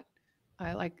like that.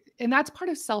 And that's part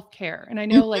of self-care, and I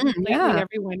know, like, Mhm. lately Yeah.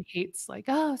 everyone hates, like,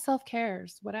 "Oh, self-care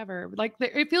is whatever." Like,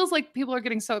 it feels like people are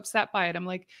getting so upset by it. I'm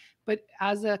like, but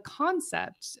as a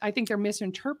concept, I think they're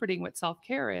misinterpreting what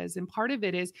self-care is, and part of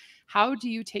it is, how do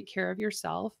you take care of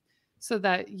yourself so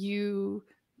that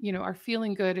are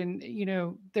feeling good and,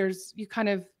 there's you kind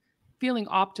of feeling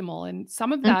optimal, and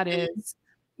some of that Mhm. is,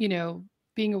 you know,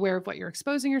 being aware of what you're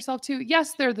exposing yourself to.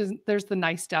 Yes, there's the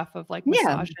nice stuff of like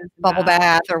Yeah. massages and Bubble baths.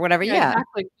 bath or whatever. Yeah, Yeah.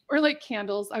 exactly. Or like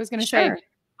candles. I was gonna say, Sure.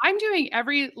 I'm doing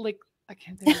every like I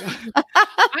can't there we go.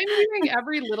 I'm doing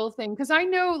every little thing because I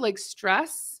know like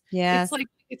stress, Yes.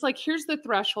 it's like here's the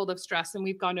threshold of stress and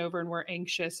we've gone over and we're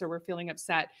anxious or we're feeling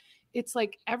upset. It's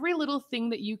like every little thing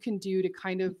that you can do to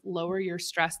kind of lower your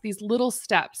stress, these little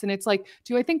steps. And it's like,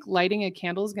 do I think lighting a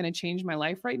candle is going to change my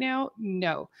life right now?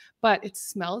 No, but it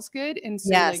smells good. And so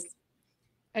Yes. like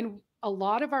and a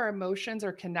lot of our emotions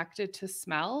are connected to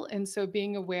smell. And so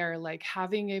being aware, like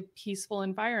having a peaceful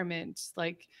environment,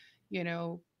 like,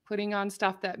 putting on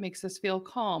stuff that makes us feel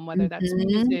calm, whether that's Mhm.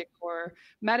 music or or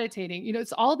meditating.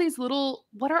 It's all these little,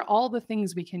 what are all the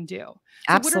things we can do? So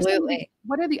Absolutely.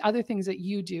 what are the other things that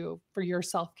you do for your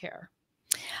self-care?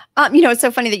 It's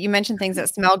so funny that you mentioned things that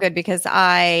smell good because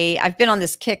I've been on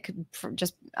this kick for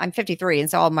I'm 53 and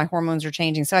so all my hormones are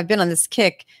changing. So I've been on this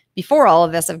kick before all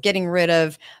of this of getting rid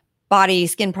of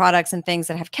skin products and things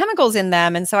that have chemicals in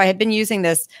them. And so I had been using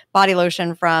this body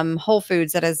lotion from Whole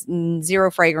Foods that has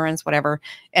zero fragrance, whatever.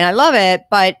 And I love it,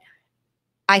 but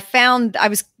I found I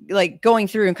was like going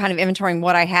through and kind of inventorying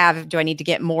what I have. Do I need to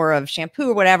get more of shampoo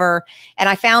or whatever? And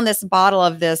I found this bottle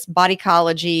of this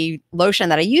Bodycology lotion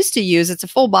that I used to use. It's a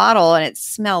full bottle and it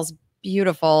smells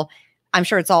beautiful. I'm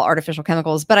sure it's all artificial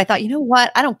chemicals, but I thought, you know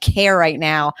what? I don't care right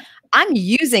now. I'm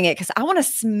using it because I want to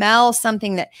smell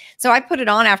something so I put it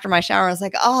on after my shower. I was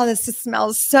like, oh, this just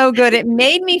smells so good. It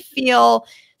made me feel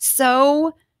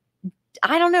so,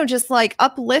 I don't know, just like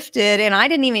uplifted. And I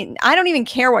don't even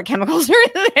care what chemicals are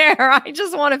in there. I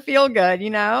just want to feel good,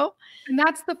 And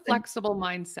that's the flexible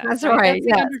mindset. That's right.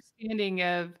 That's the understanding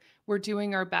of we're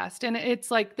doing our best. And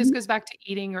it's like, this goes back to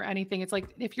eating or anything. It's like,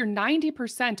 if you're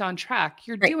 90% on track,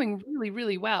 you're doing really,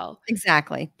 really well.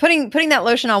 Exactly. Putting that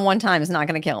lotion on one time is not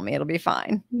going to kill me. It'll be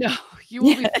fine. No, you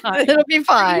will be fine. It'll be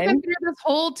fine. Even through this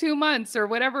whole 2 months or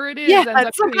whatever it is. Yeah,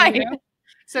 that's right.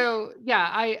 So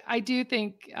yeah, I do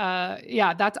think,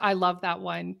 I love that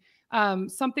one.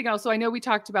 Something else. So I know we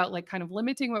talked about like kind of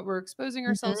limiting what we're exposing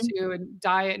ourselves to, and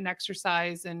diet and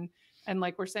exercise, and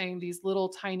like we're saying, these little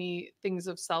tiny things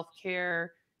of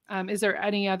self-care. Is there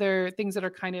any other things that are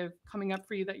kind of coming up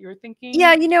for you that you're thinking?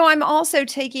 Yeah, I'm also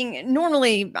taking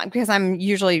normally because I'm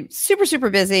usually super, super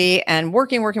busy and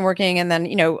working. And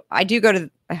then, I do go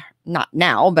to, not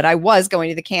now, but I was going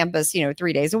to the campus,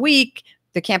 3 days a week,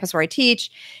 the campus where I teach.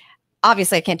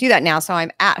 Obviously, I can't do that now. So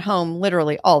I'm at home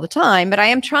literally all the time, but I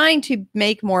am trying to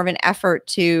make more of an effort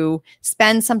to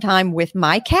spend some time with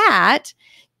my cat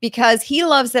because he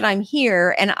loves that I'm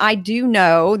here. And I do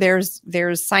know there's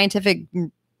scientific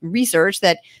research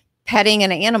that petting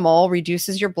an animal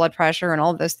reduces your blood pressure and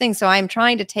all of those things. So I'm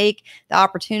trying to take the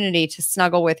opportunity to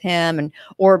snuggle with him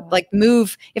or like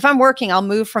move. If I'm working, I'll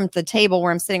move from the table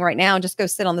where I'm sitting right now and just go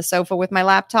sit on the sofa with my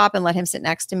laptop and let him sit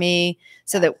next to me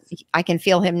so that I can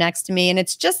feel him next to me. And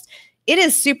it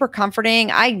is super comforting.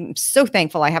 I'm so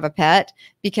thankful I have a pet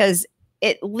because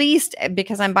at least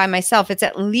because I'm by myself, it's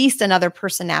at least another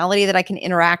personality that I can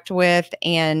interact with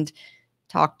and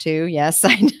talk to. Yes,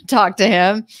 I talk to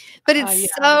him, but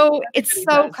it's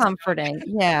so comforting.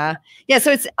 Yeah.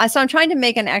 So I'm trying to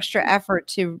make an extra effort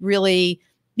to really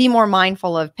be more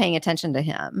mindful of paying attention to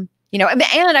him, and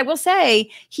I will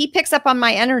say he picks up on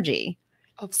my energy.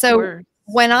 So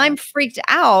when I'm freaked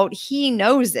out, he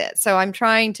knows it. So I'm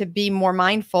trying to be more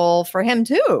mindful for him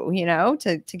too,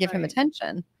 to give him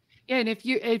attention. Yeah, and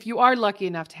if you are lucky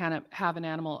enough to have an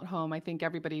animal at home, I think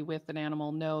everybody with an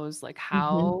animal knows like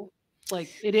how like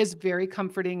it is very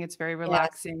comforting. It's very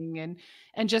relaxing.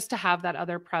 And just to have that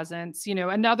other presence,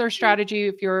 another strategy,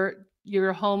 if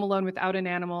you're home alone without an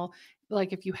animal,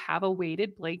 like if you have a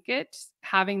weighted blanket,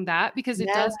 having that, because it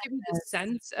does give you the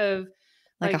sense of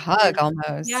like a hug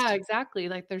almost. Yeah, exactly.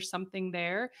 Like there's something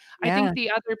there. I think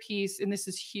the other piece, and this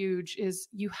is huge, is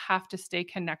you have to stay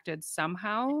connected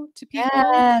somehow to people.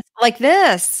 Yes, like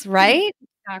this, right?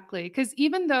 Exactly. Because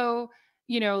even though,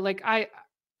 like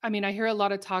I mean, I hear a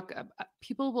lot of talk,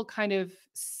 people will kind of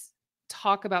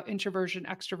talk about introversion,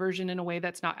 extroversion in a way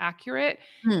that's not accurate.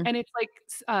 And it's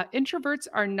like, introverts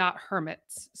are not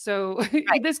hermits. So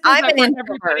this goes I'm out an for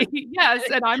everybody. Yes.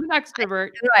 And I'm an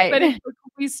extrovert, but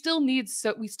we still need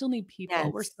people.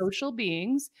 Yes. We're social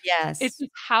beings. Yes. It's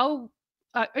just how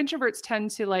introverts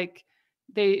tend to like,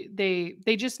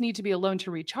 they just need to be alone to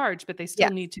recharge, but they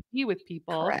still need to be with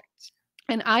people. Correct.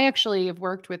 And I actually have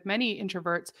worked with many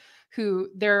introverts who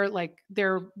they're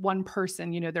one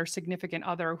person, their significant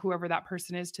other, whoever that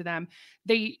person is to them,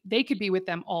 they could be with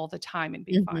them all the time and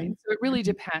be fine. So it really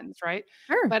depends, right?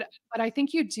 Sure. But I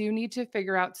think you do need to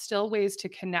figure out still ways to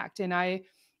connect. And I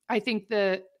think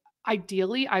that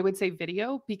ideally I would say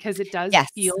video, because it does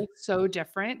feel so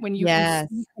different when you can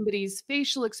see somebody's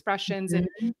facial expressions and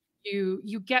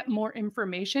you get more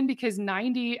information, because I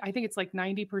think it's like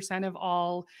 90% of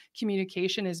all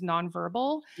communication is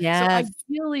nonverbal. So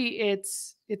ideally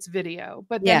it's video,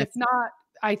 but then if not,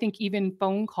 I think even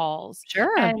phone calls.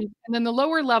 Sure. And then the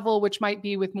lower level, which might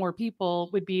be with more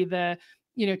people, would be the,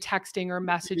 texting or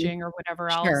messaging or whatever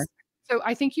else. So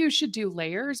I think you should do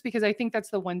layers, because I think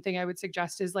that's the one thing I would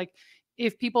suggest is like,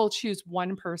 if people choose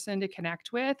one person to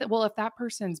connect with, well, if that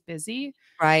person's busy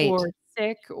or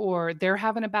sick or they're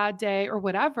having a bad day or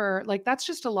whatever, like that's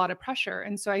just a lot of pressure.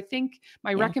 And so I think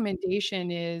my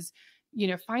recommendation is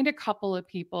find a couple of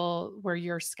people where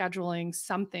you're scheduling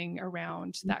something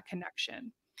around that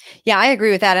connection. Yeah, I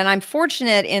agree with that. And I'm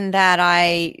fortunate in that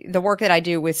the work that I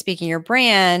do with Speaking Your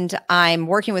Brand, I'm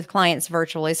working with clients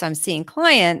virtually. So I'm seeing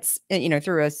clients,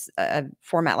 through a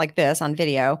format like this on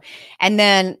video. And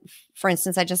then, for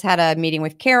instance, I just had a meeting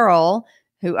with Carol,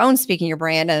 who owns Speaking Your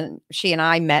Brand, and she and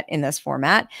I met in this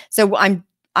format. So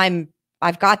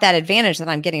I've got that advantage that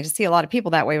I'm getting to see a lot of people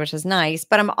that way, which is nice.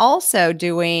 But I'm also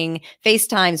doing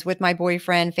FaceTimes with my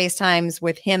boyfriend, FaceTimes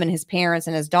with him and his parents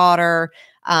and his daughter,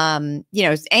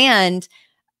 and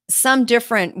some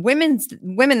different women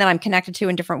that I'm connected to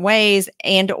in different ways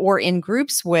and or in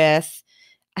groups with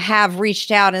have reached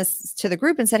out to the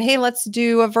group and said, hey, let's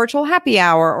do a virtual happy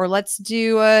hour, or let's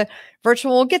do a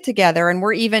virtual get together. And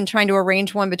we're even trying to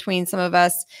arrange one between some of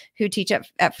us who teach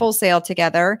at Full Sail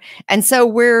together. And so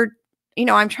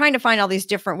I'm trying to find all these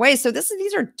different ways. So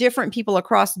these are different people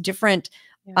across different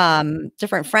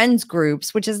friends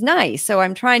groups, which is nice. So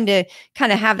I'm trying to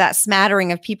kind of have that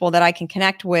smattering of people that I can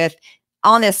connect with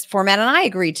on this format. And I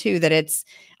agree too that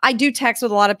I do text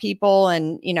with a lot of people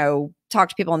and, talk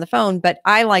to people on the phone, but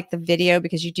I like the video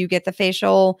because you do get the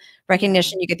facial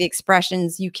recognition, you get the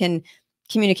expressions, you can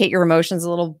communicate your emotions a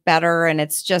little better. And I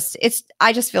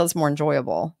just feel it's more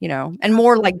enjoyable, and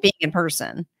more like being in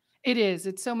person. It is.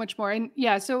 It's so much more. And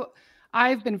yeah, so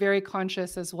I've been very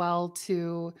conscious as well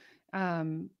to,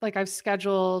 like I've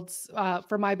scheduled,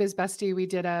 for My Biz Bestie, we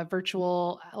did a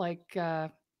virtual,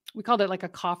 we called it like a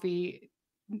coffee,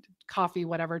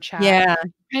 whatever chat. Yeah.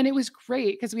 And it was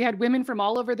great because we had women from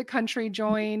all over the country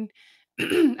join.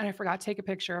 And I forgot to take a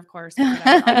picture, of course.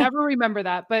 I never remember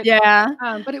that. But yeah.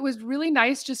 But it was really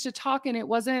nice just to talk, and it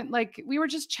wasn't like we were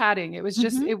just chatting. It was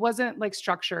just it wasn't like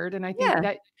structured. And I think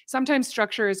that sometimes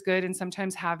structure is good, and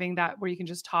sometimes having that where you can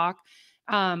just talk.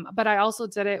 But I also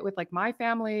did it with like my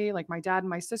family, like my dad and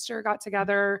my sister got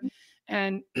together,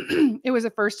 and it was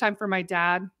the first time for my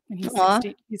dad, and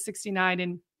he's 69,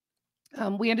 and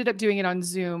we ended up doing it on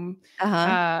Zoom.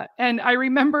 And I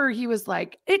remember he was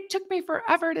like, it took me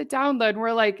forever to download. And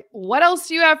we're like, what else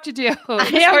do you have to do? This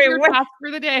is your task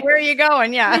for the day. Where are you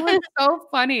going? Yeah. It was so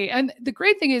funny. And the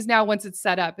great thing is now once it's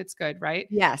set up, it's good, right?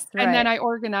 Yes. Right. And then I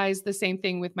organized the same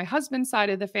thing with my husband's side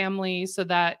of the family so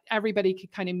that everybody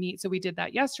could kind of meet. So we did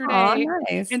that yesterday. Oh,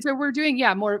 nice. And so we're doing,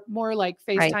 more like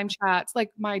FaceTime chats.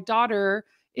 Like my daughter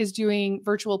is doing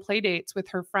virtual play dates with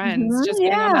her friends, just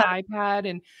getting on the iPad.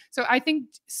 And so I think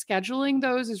scheduling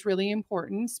those is really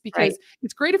important because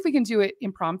it's great if we can do it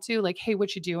impromptu, like, hey,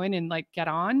 what you doing? And like get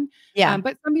on. Yeah.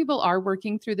 But some people are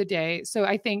working through the day. So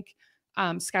I think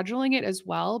scheduling it as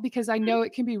well, because I know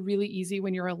it can be really easy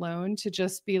when you're alone to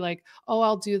just be like, oh,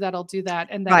 I'll do that.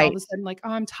 And then all of a sudden like, oh,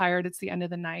 I'm tired. It's the end of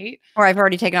the night. Or I've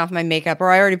already taken off my makeup, or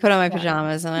I already put on my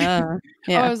pajamas. And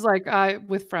I was like,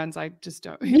 with friends, I just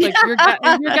don't like you're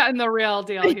getting the real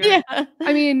deal here. Yeah.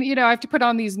 I mean, I have to put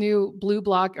on these new blue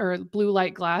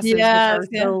light glasses, which are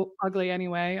so ugly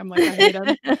anyway. I'm like, I hate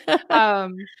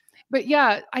them. But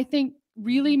yeah, I think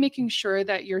really making sure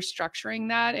that you're structuring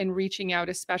that and reaching out,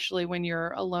 especially when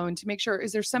you're alone, to make sure,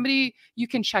 is there somebody you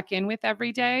can check in with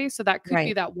every day? So that could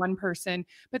be that one person,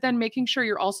 but then making sure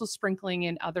you're also sprinkling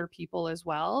in other people as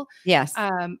well. Yes.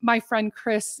 My friend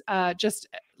Chris, just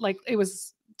like it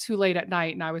was too late at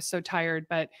night and I was so tired,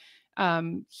 but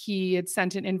he had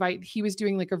sent an invite. He was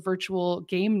doing like a virtual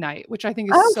game night, which I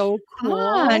think is so cool.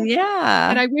 Fun. Yeah.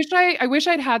 And I wish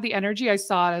I'd had the energy. I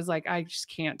saw it as like, I just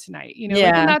can't tonight, like,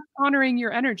 and that's honoring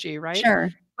your energy. Right.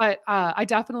 Sure. But I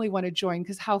definitely want to join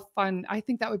because how fun. I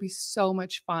think that would be so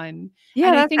much fun. Yeah.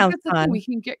 And I think that's the thing. We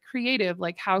can get creative.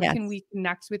 Like how can we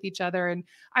connect with each other? And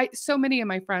so many of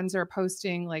my friends are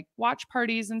posting like watch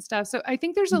parties and stuff. So I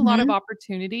think there's a lot of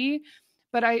opportunity.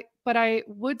 But I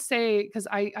would say, because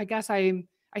I guess I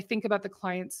think about the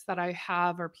clients that I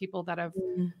have or people that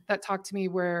that talk to me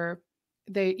where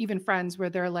even friends where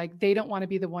they're like, they don't want to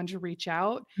be the one to reach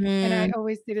out. And I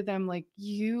always say to them, like,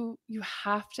 you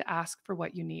have to ask for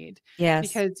what you need. Yes.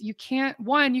 Because you can't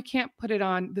put it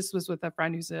on. This was with a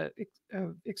friend who's a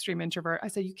extreme introvert. I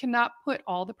said, you cannot put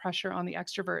all the pressure on the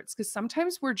extroverts because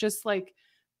sometimes we're just like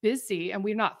busy and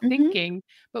we're not thinking,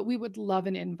 but we would love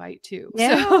an invite too.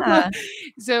 Yeah.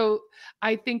 So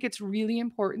I think it's really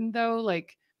important though,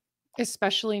 like,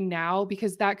 especially now,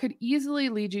 because that could easily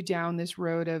lead you down this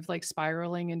road of like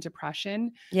spiraling in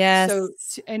depression. Yes.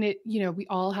 So, and we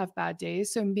all have bad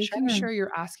days. So making sure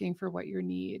you're asking for what you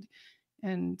need.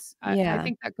 And I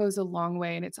think that goes a long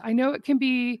way. And I know it can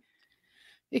be,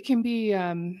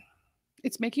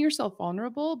 it's making yourself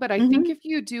vulnerable, but I think if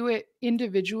you do it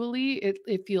individually,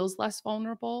 it feels less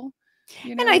vulnerable.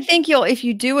 you And I know? think if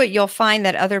you do it, you'll find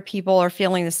that other people are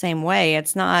feeling the same way.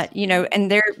 It's not,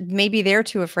 and maybe they're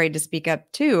too afraid to speak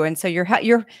up too. And so you're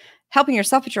helping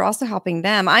yourself, but you're also helping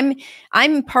them.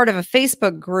 I'm part of a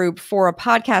Facebook group for a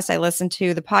podcast I listen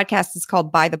to. The podcast is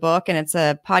called By the Book, and it's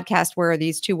a podcast where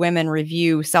these two women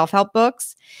review self-help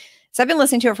books. So I've been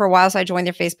listening to it for a while. So I joined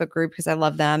their Facebook group because I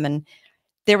love them. And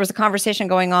there was a conversation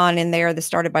going on in there that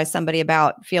started by somebody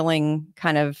about feeling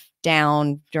kind of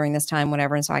down during this time,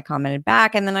 whatever. And so I commented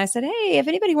back, and then I said, hey, if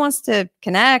anybody wants to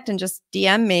connect and just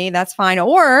DM me, that's fine.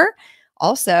 Or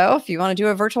also, if you want to do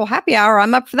a virtual happy hour,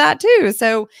 I'm up for that too.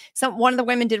 So one of the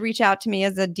women did reach out to me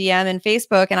as a DM in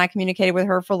Facebook, and I communicated with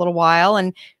her for a little while,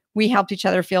 and we helped each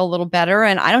other feel a little better.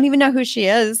 And I don't even know who she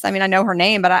is. I mean, I know her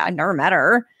name, but I never met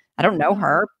her. I don't know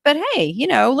her, but hey,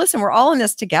 listen, we're all in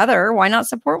this together. Why not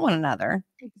support one another?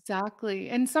 Exactly.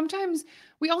 And sometimes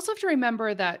we also have to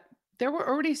remember that there were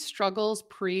already struggles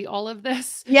pre all of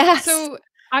this. Yes. So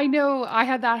I know I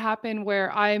had that happen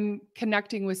where I'm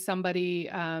connecting with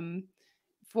somebody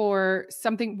for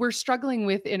something we're struggling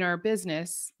with in our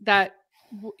business that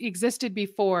existed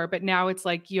before, but now it's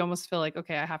like you almost feel like,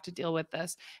 okay, I have to deal with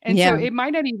this. And Yeah. so it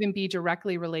might not even be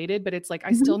directly related, but it's like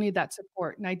I Mhm. still need that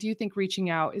support. And I do think reaching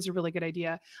out is a really good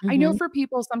idea. I know Mhm. for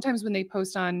people, sometimes when they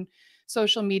post on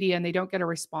social media and they don't get a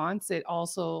response, it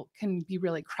also can be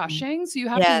really Mm. crushing. So you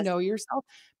have to Yes. know yourself.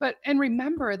 And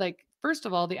remember, like, first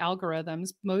of all, the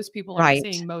algorithms, most people aren't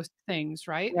Right. seeing most things,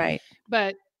 right? Right.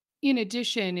 But in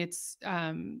addition, it's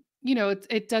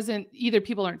it doesn't, either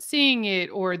people aren't seeing it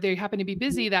or they happen to be Mhm.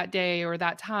 busy that day or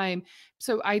that time.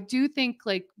 So I do think,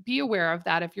 like, be aware of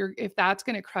that. If that's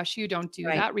going to crush you, don't do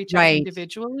Right. that. Reach out Right.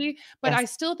 individually. But I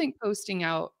Yes. still think posting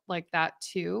out like that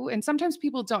too. And sometimes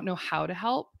people don't know how to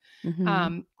help. Mhm.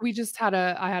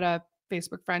 I had a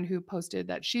Facebook friend who posted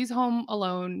that she's home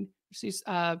alone. She's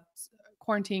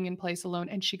quarantining in place alone,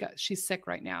 and she's sick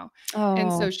right now.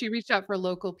 And Oh, so she reached out for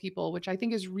local people, which I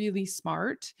think is really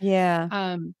smart.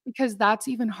 yeah. Because that's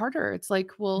even harder. It's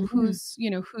like, well,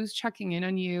 Mhm. who's checking in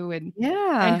on you, and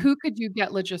Yeah. who could you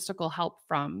get logistical help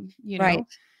from, Right.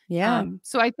 Yeah.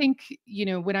 So I think,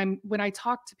 when I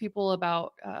talk to people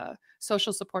about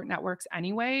social support networks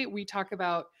anyway, we talk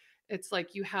about, it's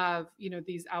like you have,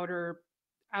 these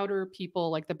outer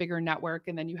people, like the bigger network,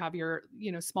 and then you have your,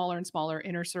 smaller and smaller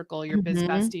inner circle, your biz Mhm.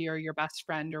 bestie or your best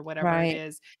friend or whatever it Right.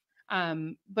 is.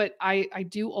 But I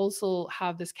do also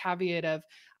have this caveat of,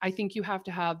 I think you have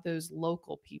to have those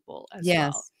local people as well.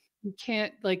 Yes. You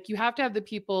can't, like, you have to have the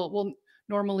people, well,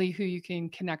 normally who you can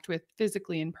connect with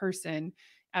physically in person,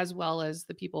 as well as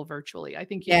the people virtually. I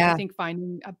Yeah. think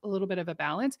finding a little bit of a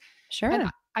balance. And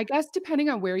Sure. I guess depending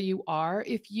on where you are,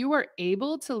 if you are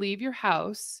able to leave your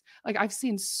house, like, I've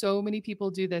seen so many people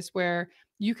do this where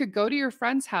you could go to your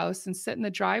friend's house and sit in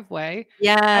the driveway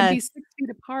and be Yes. 6 feet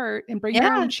apart and bring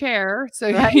your own Yeah. chair.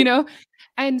 So, Right.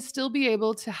 and still be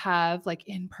able to have, like,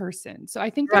 in person. So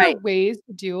I think there are Right. ways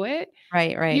to do it,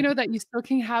 Right. Right. that you still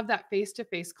can have that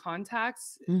face-to-face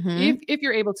contacts if Mhm.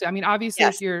 you're able to. I mean, obviously,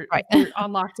 if Yes. you're Right. if you're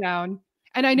on lockdown,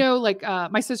 and I know, like,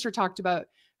 my sister talked about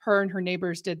her and her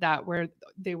neighbors did that where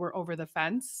they were over the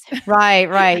fence, Right.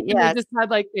 Right. and they Yes. just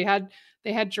had, like, they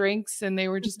had drinks and they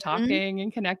were just Mhm. talking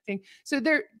and connecting. So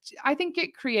I think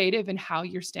get creative in how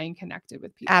you're staying connected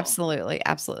with people. Absolutely.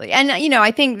 Absolutely. And, I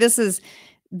think this is,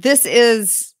 if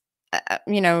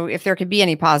there could be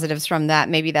any positives from that,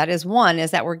 maybe that is one, is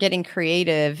that we're getting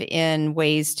creative in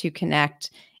ways to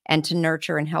connect and to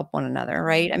nurture and help one another.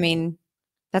 Right. I Mhm. mean,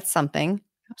 that's something.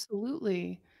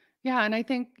 Absolutely. Yeah, and I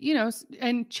think,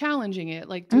 and challenging it,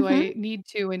 like, do Mhm. I need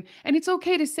to? And it's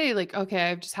okay to say, like,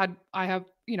 okay, I have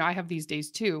these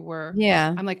days too where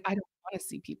Yeah. I'm like, I don't want to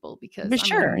see people because But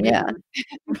I'm in a sure. Yeah. mood.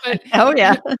 But Oh,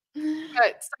 yeah. but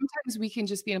sometimes we can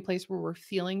just be in a place where we're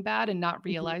feeling bad and not Mhm.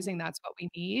 realizing that's what we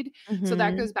need. So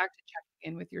that Mhm. goes back to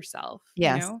checking in with yourself,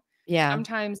 Yes. Yeah.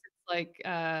 Sometimes it's like,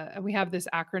 we have this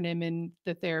acronym in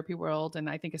the therapy world, and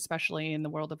I think especially in the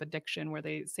world of addiction, where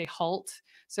they say HALT.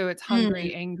 So it's Mm.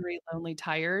 hungry, angry, lonely,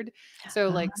 tired. So,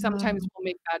 like, sometimes Oh, we'll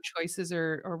make bad choices,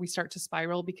 or we start to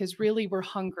spiral because really we're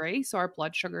hungry, so our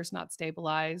blood sugar is not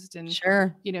stabilized, and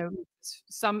sure.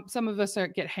 some of us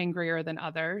get hangrier than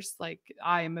others. Like,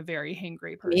 I am a very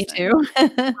hangry Me person. too.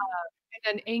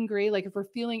 And then angry, like, if we're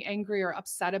feeling angry or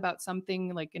upset about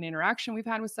something, like an interaction we've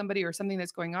had with somebody or something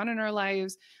that's going on in our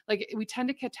lives, like, we tend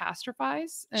to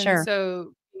catastrophize. And Sure.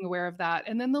 so being aware of that.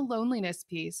 And then the loneliness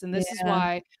piece. And this is Yeah.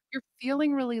 why, if you're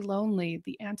feeling really lonely,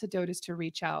 the antidote is to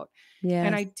reach out. And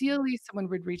Yes. ideally, someone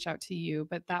would reach out to you,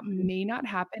 but that Mhm. may not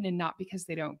happen, and not because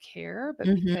they don't care, but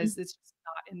Mhm. because it's just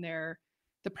not in their,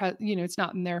 it's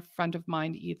not in their front of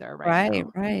mind either right Right,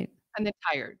 now. right. And they're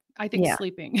tired. I think Yeah.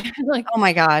 sleeping. Like, Oh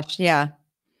my gosh. Yeah.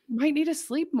 you might need to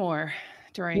sleep more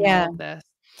during all Yeah. of this.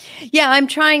 Yeah, I'm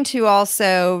trying to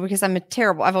also because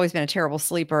I've always been a terrible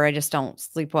sleeper. I just don't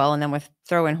sleep well. And then with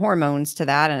throw in hormones to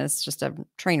that, and it's just a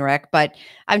train wreck. But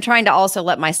I'm trying to also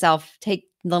let myself take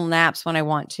little naps when I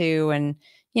want to. And,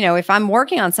 if I'm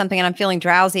working on something and I'm feeling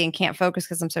drowsy and can't focus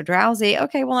because I'm so drowsy,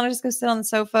 okay, well, then I just go sit on the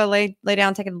sofa, lay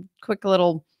down, take a quick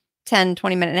little 10,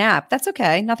 20-minute nap. That's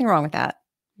okay. Nothing wrong with that.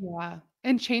 Yeah,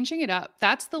 and changing it up.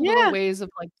 That's the little Yeah. ways of,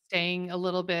 like, staying a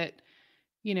little bit,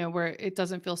 where it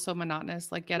doesn't feel so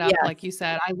monotonous, like, get up, like Yes. you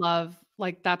said. I love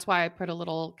like, that's why I put a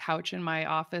little couch in my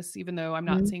office even though I'm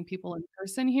not Mhm. seeing people in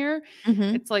person here.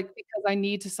 Mhm. It's, like, because I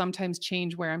need to sometimes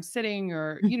change where I'm sitting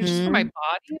or, just for my Mhm.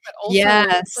 body, but also for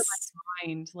Yes. my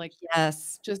mind, like,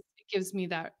 Yes. just it gives me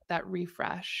that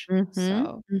refresh. Mhm.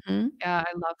 So, Mhm. yeah,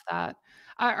 I love that.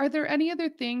 Are there any other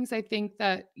things I think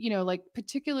that, like,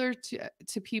 particular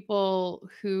to people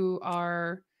who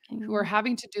are Mm,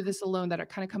 having to do this alone that are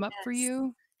kinda come up for yes.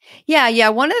 you? Yeah, yeah.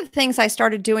 One of the things I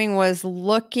started doing was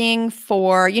looking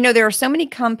for, there are so many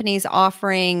companies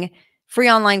offering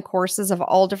free online courses of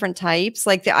all different types.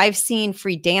 Like I've seen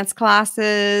free dance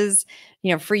classes,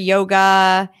 free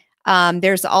yoga.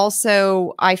 There's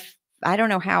also I don't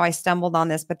know how I stumbled on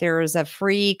this, but there is a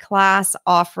free class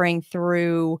offering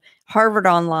through Harvard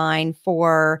Online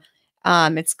for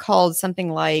it's called something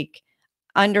like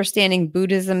understanding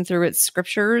Buddhism through its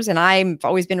scriptures. And I've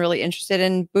always been really interested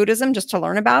in Buddhism just to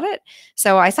learn about it.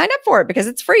 So I signed up for it because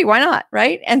it's free. Why not?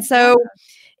 Right. And Yeah. so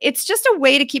it's just a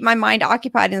way to keep my mind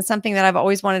occupied in something that I've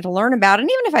always wanted to learn about. And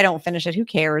even if I don't finish it, who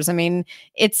cares? I mean,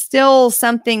 it's still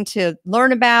something to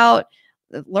learn about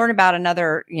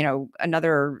another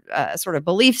sort of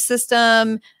belief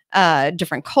system,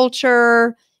 different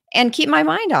culture, and keep my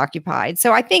mind occupied.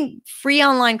 So I think free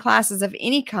online classes of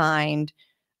any kind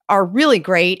are really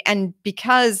great. And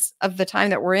because of the time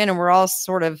that we're in and we're all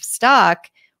sort of stuck,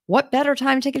 what better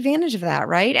time to take advantage of that,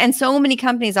 right? And so many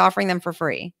companies offering them for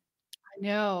free. I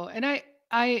know, and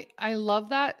I love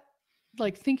that,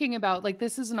 like, thinking about, like,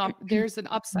 this is there's an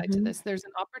upside to Mhm. this. There's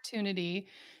an opportunity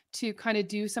to kinda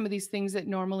do some of these things that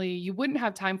normally you wouldn't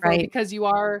have time for Right. because you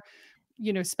are,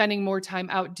 spending more time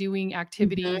out doing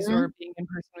activities Mhm. or being in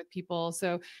person with people.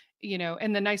 So,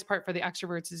 and the nice part for the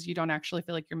extroverts is you don't actually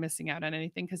feel like you're missing out on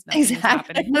anything because nothing is Exactly.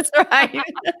 happening. That's right.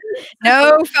 So,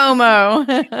 No FOMO.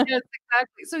 yes,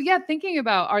 exactly. So, yeah, thinking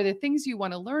about are there things you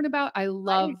wanna learn about? I Right.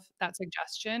 love that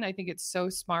suggestion. I think it's so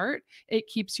smart. It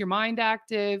keeps your mind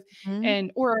active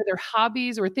Mhm. or are there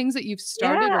hobbies or things that you've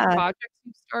started or Yeah. projects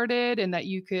you've started and that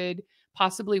you could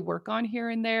possibly work on here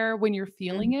and there when you're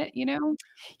feeling Mhm. it, you know?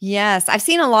 Yes, I've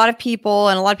seen a lot of people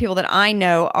and a lot of people that I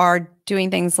know are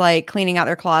doing things like cleaning out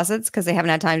their closets because they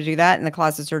haven't had time to do that and the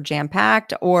closets are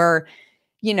jam-packed. Or,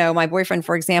 my boyfriend,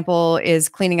 for example, is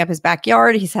cleaning up his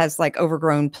backyard. He has like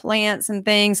overgrown plants and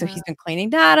things. So Yeah. he's been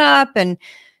cleaning that up. And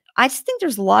I just think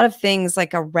there's a lot of things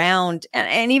like around,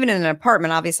 and even in an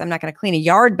apartment, obviously, I'm not going to clean a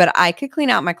yard, but I could clean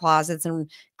out my closets and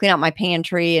clean out my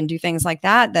pantry and do things like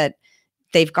that that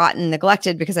they've gotten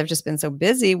neglected because I've just been so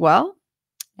busy. Well,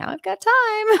 now I've got time,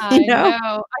 I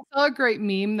know. I saw a great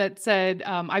meme that said,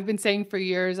 "I've been saying for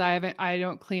years I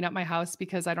don't clean up my house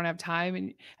because I don't have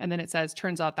time," and then it says,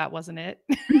 "Turns out that wasn't it."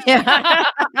 Yeah.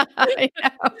 I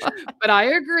know. But I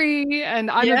agree, and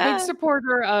I'm a big Yeah.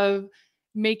 supporter of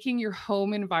making your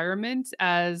home environment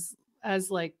as,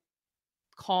 like,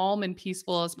 calm and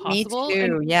peaceful as Me possible,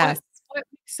 and too. what Yes. what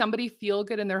makes somebody feel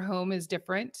good in their home is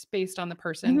different based on the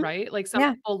person, Mhm. right? Like, some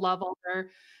Yeah. people love all their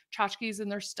tchotchkes and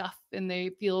their stuff, and they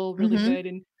feel really Mhm. good,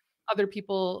 and other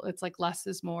people, it's like less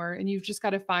is more, and you've just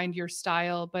gotta find your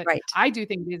style, but Right. I do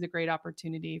think it is a great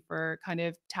opportunity for kind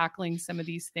of tackling some of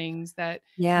these things that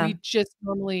Yeah. we just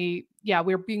normally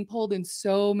we're being pulled in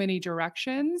so many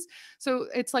directions, so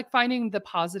it's like finding the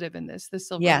positive in this, the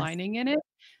silver Yes. lining in it.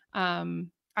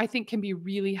 I think can be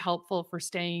really helpful for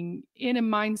staying in a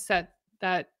mindset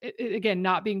that again,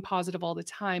 not being positive all the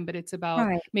time, but it's about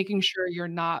Right. making sure you're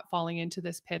not falling into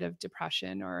this pit of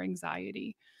depression or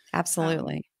anxiety. Um,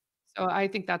 Absolutely. so I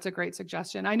think that's a great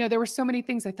suggestion. I know there were so many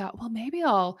things I thought, well, maybe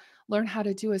I'll learn how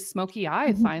to do a smoky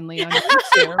eye Mhm. finally on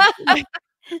YouTube. Like,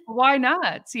 why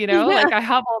not? Yeah. Like I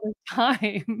have all the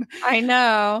time. I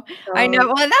know. I know. So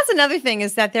Well, and that's another thing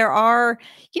is that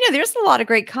there's a lot of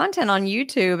great content on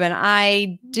YouTube, and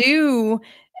I do.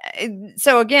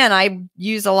 So again, I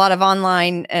use a lot of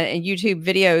online YouTube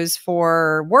videos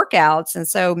for workouts, and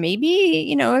so maybe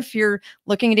if you're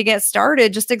looking to get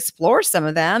started, just explore some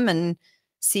of them and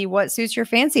see what suits your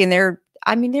fancy. And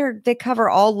I mean, they cover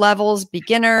all levels,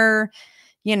 beginner,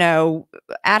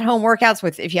 at-home workouts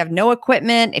with, if you have no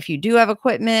equipment, if you do have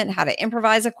equipment, how to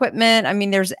improvise equipment. I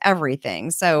mean, there's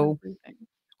everything. So, Everything.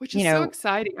 Which you is so know,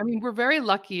 exciting. I mean, we're very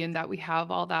lucky in that we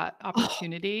have all that oh,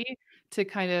 opportunity to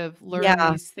kind of learn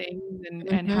yeah. these things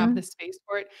and have Hmm. the space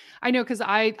for it. I know, 'cause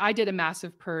I did a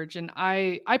massive purge, and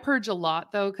I purge a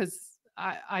lot though, 'cause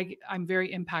I'm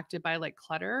very impacted by, like,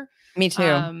 clutter. Me too.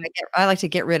 Um, I like to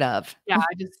get rid of. yeah,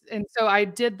 and so I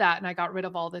did that, and I got rid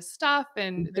of all this stuff,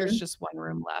 and there's Mhm. just one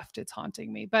room left. It's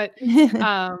haunting me.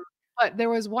 Um, but there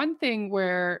was one thing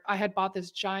where I had bought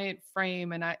this giant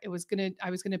frame, and I was gonna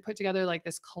put together, like,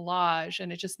 this collage,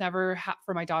 and it just never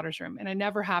for my daughter's room, and it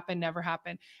never happened, never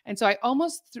happened. And so I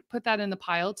almost put that in the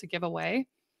pile to give away.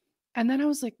 And then I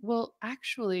was like, well,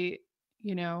 actually,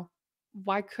 you know,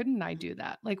 why couldn't I do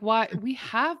that? Like, why we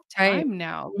have Right. time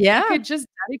now. We Yeah. could just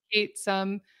dedicate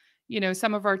some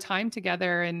of our time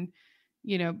together and,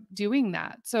 doing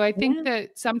that. So I think Yeah.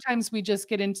 that sometimes we just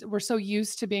we're so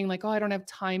used to being like, oh, I don't have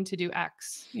time to do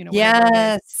X, whatever it is.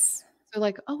 Yes. So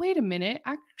like, oh, wait a minute.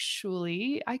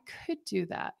 Actually, I could do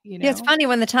that, Yeah, it's funny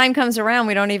when the time comes around,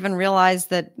 we don't even realize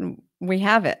that we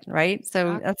have it, right?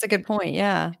 So that's a good point.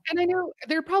 Yeah. And I know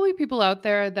there are probably people out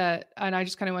there and I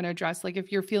just kind of want to address, like,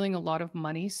 if you're feeling a lot of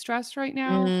money stress right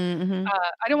now, Mhm.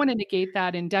 I don't want to negate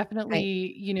that. And Right.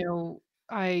 definitely,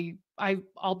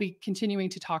 I'll be continuing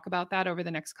to talk about that over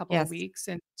the next couple of Yes. weeks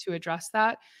and to address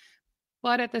that.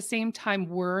 But at the same time,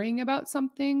 worrying about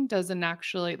something doesn't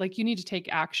actually, like, you need to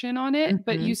take action on it,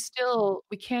 but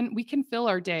Mhm. we can fill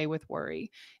our day with worry.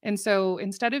 And so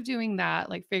instead of doing that,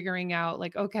 like figuring out,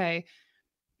 like, okay,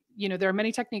 there are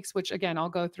many techniques, which again, I'll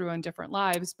go through on different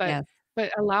lives, but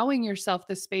Yes. allowing yourself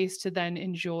the space to then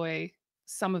enjoy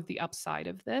some of the upside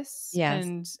of this Yes.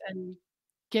 and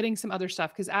getting some other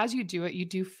stuff, because as you do it, you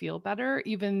do feel better,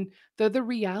 even though the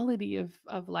reality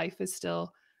of life is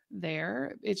still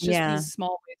there. It's just Yeah. these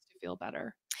small ways to feel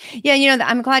better. Yeah,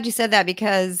 I'm glad you said that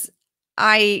because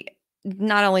I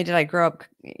not only did I grow up,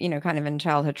 kind of in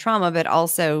childhood trauma, but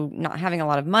also not having a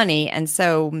lot of money. And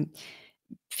so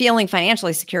feeling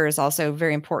financially secure is also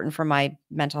very important for my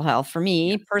mental health, for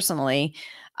me Yes. personally.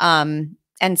 And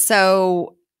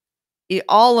so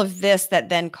all of this that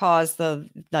then caused the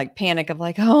like panic of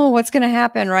like, oh, what's going to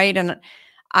happen? Right. And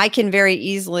I can very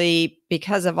easily,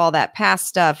 because of all that past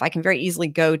stuff, I can very easily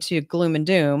go to gloom and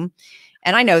doom.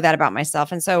 And I know that about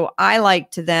myself. And so I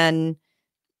like to then,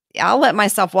 I'll let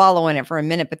myself wallow in it for a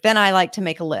minute, but then I like to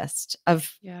make a list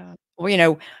of, Yeah.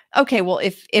 well, okay, well,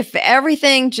 if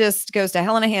everything just goes to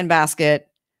hell in a handbasket,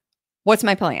 what's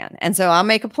my plan? And so I'll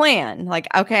make a plan. Like,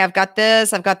 okay, I've got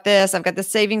this, I've got this, I've got the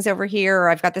savings over here, or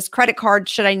I've got this credit card.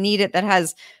 Should I need it that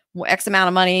has X amount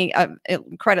of money,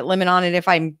 credit limit on it if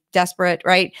I'm desperate,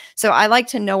 right? So I like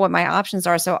to know what my options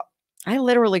are. So I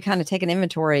literally kind of take an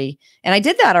inventory, and I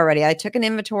did that already. I took an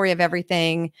inventory of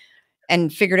everything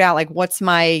and figured out like what's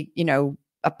my,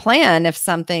 a plan if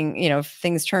something, if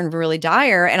things turn really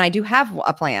dire, and I do have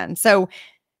a plan. So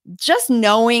just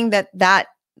knowing that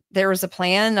there was a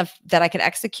plan of that I could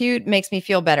execute makes me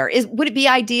feel better. Would it be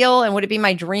ideal and would it be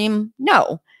my dream?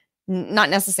 No, not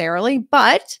necessarily.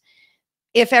 But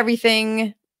if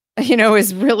everything,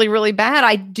 is really, really bad,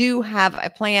 I do have a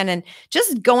plan. And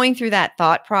just going through that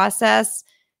thought process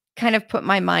kind of put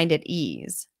my mind at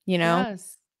ease,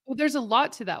 Yes. Well, there's a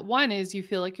lot to that. One is you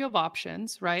feel like you have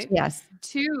options, right? Yes.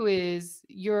 Two is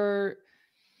you're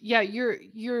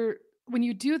when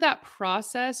you do that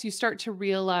process, you start to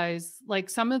realize, like,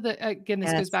 some of the again,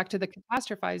 this goes Yes. back to the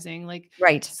catastrophizing, like,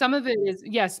 Right. some of it is,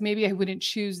 yes, maybe I wouldn't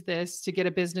choose this to get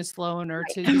a business loan or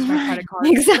Right. to use my Right. credit card,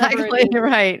 whatever it Exactly. is,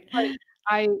 Right. but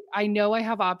I know I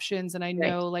have options, and I Right.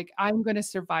 know, like, I'm gonna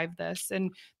survive this,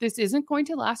 and this isn't going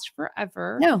to last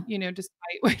forever, No.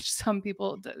 despite which some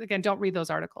people again, don't read those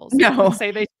articles that No.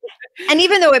 say they And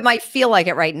even though it might feel like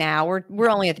it right now, we're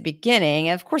only at the beginning.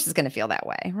 Of course, it's going to feel that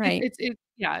way, right?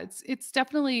 It's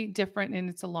definitely different, and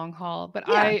it's a long haul, but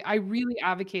Yeah. I really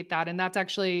advocate that. And that's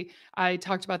actually, I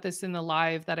talked about this in the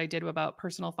live that I did about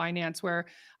personal finance, where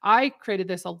I created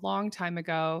this a long time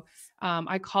ago.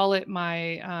 I call it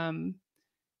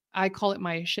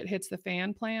my shit hits the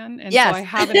fan plan. And so I Yes.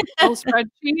 have an Excel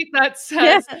spreadsheet that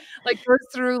Yeah. says, like, goes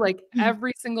through, like,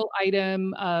 every single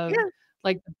item of, Yeah.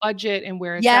 like, the budget and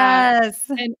where it's at. Yes.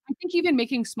 And I think even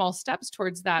making small steps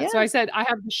towards that. So Yeah. I said, I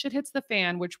have the shit hits the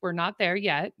fan, which we're not there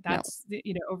yet. No. That's,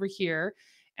 over here.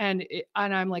 And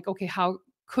I'm like, okay, how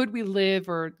could we live,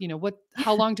 or,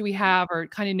 how long do we have, or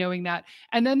kind of knowing that.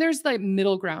 And then there's the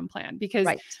middle ground plan, because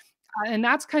Right. and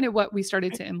that's kind of what we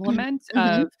started to implement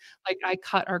Mhm. of, like, I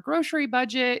cut our grocery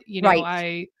budget,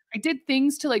 Right. I did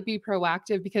things to like be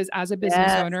proactive because as a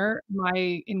business Yes. owner,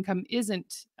 my income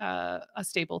isn't a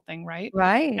stable thing, right?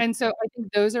 Right. And so I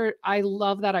think I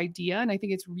love that idea. And I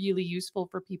think it's really useful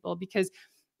for people because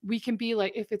we can be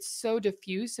like, if it's so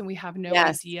diffuse and we have no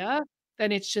Yes. idea,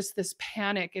 then it's just this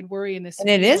panic and worry and this And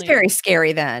it is very feeling. scary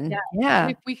Yeah. then. But Yeah.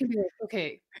 if we can be like,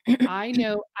 okay, I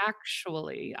know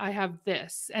actually I have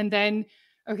this. And then,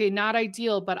 okay, not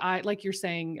ideal, but like you're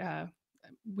saying,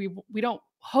 we don't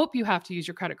hope you have to use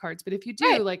your credit cards, but if you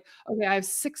Right. do, like, okay, I have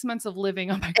 6 months of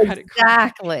living on my credit card,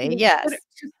 Exactly. but Yes.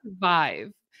 to survive.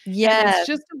 And it's Yes.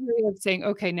 just a way of saying,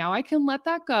 okay, now I can let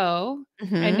that go.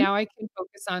 And Mhm. now I can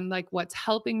focus on like what's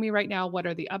helping me right now. What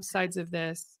are the upsides of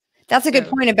this? That's a good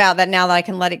So point about that now that I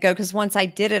can let it go, because once I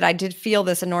did it, I did feel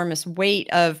this enormous weight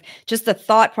of just the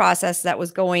thought process that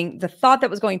was going the thought that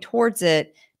was going towards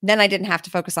it, then I didn't have to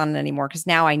focus on it anymore because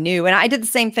now I knew, and I did the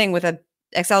same thing with a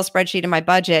Excel spreadsheet in my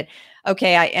budget.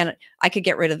 Okay, I could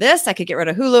get rid of this, I could get rid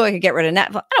of Hulu, I could get rid of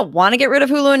Netflix. I don't wanna get rid of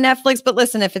Hulu and Netflix, but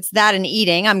listen, if it's that and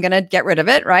eating, I'm gonna get rid of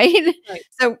it, right? right.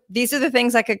 So, these are the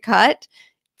things I could cut.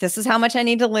 This is how much I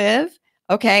need to live.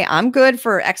 Okay, I'm good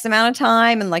for X amount of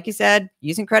time. And like you said,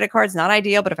 using credit cards, not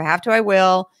ideal, but if I have to, I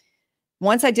will.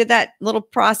 Once I did that little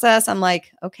process, I'm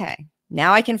like, okay,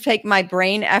 now I can take my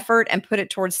brain effort and put it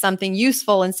towards something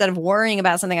useful instead of worrying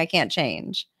about something I can't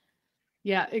change.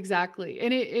 Yeah, exactly.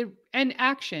 And and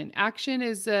action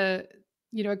is a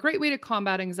great way to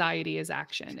combat anxiety is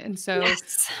action. And so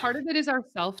Yes. part of it is our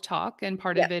self-talk and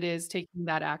part Yep. of it is taking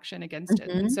that action against it.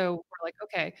 And Mhm. so we're like,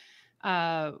 okay,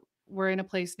 uh, we're in a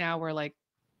place now where like,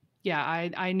 yeah,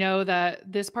 I know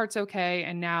that this part's okay.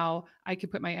 And now I can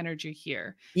put my energy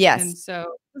here. Yes. And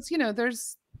so,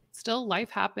 there's still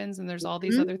life happens and there's all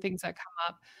these Mhm. other things that come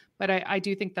up. But I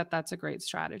do think that that's a great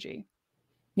strategy.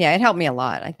 Yeah, it helped me a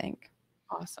lot, I think.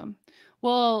 Awesome.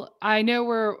 Well, I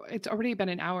know it's already been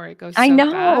an hour. It goes I so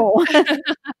fast. know.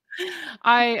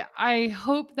 I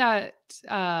hope that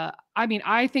I mean,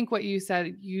 I think what you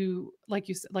said,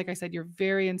 like I said, you're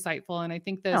very insightful. And I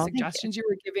think the Oh, thank you. suggestions you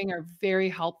were giving are very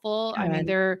helpful. I mean,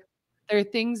 Good. they're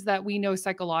things that we know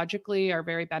psychologically are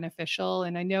very beneficial.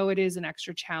 And I know it is an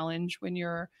extra challenge when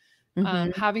you're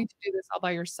Mhm. having to do this all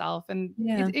by yourself. And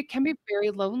Yeah. it can be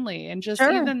very lonely. And just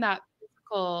Sure. even that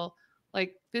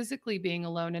physically being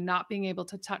alone and not being able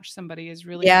to touch somebody is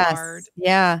really hard. Yes.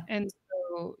 Yeah. And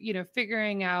so,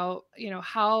 figuring out,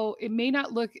 how it may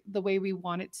not look the way we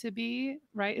want it to be,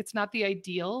 right? It's not the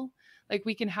ideal. Like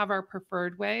we can have our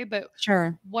preferred way, but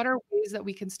Sure. what are ways that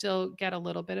we can still get a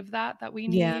little bit of that we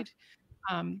Yeah. need?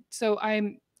 So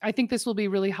I think this will be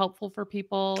really helpful for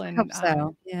people, Hope and so.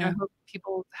 I Yeah. hope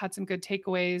people had some good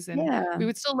takeaways. And Yeah. we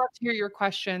would still love to hear your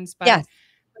questions, but Yes.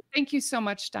 thank you so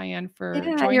much, Diane, for Yeah,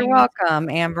 you're joining me. welcome,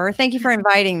 Amber. Thank you for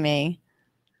inviting me.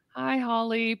 Hi,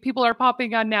 Holly. People are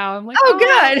popping on now. I'm like, Oh,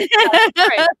 oh, all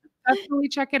right. good. Definitely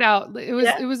check it out. It was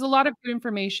Yeah. it was a lot of good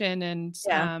information, and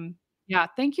Yeah. yeah,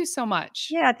 thank you so much.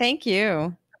 Yeah, thank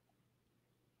you.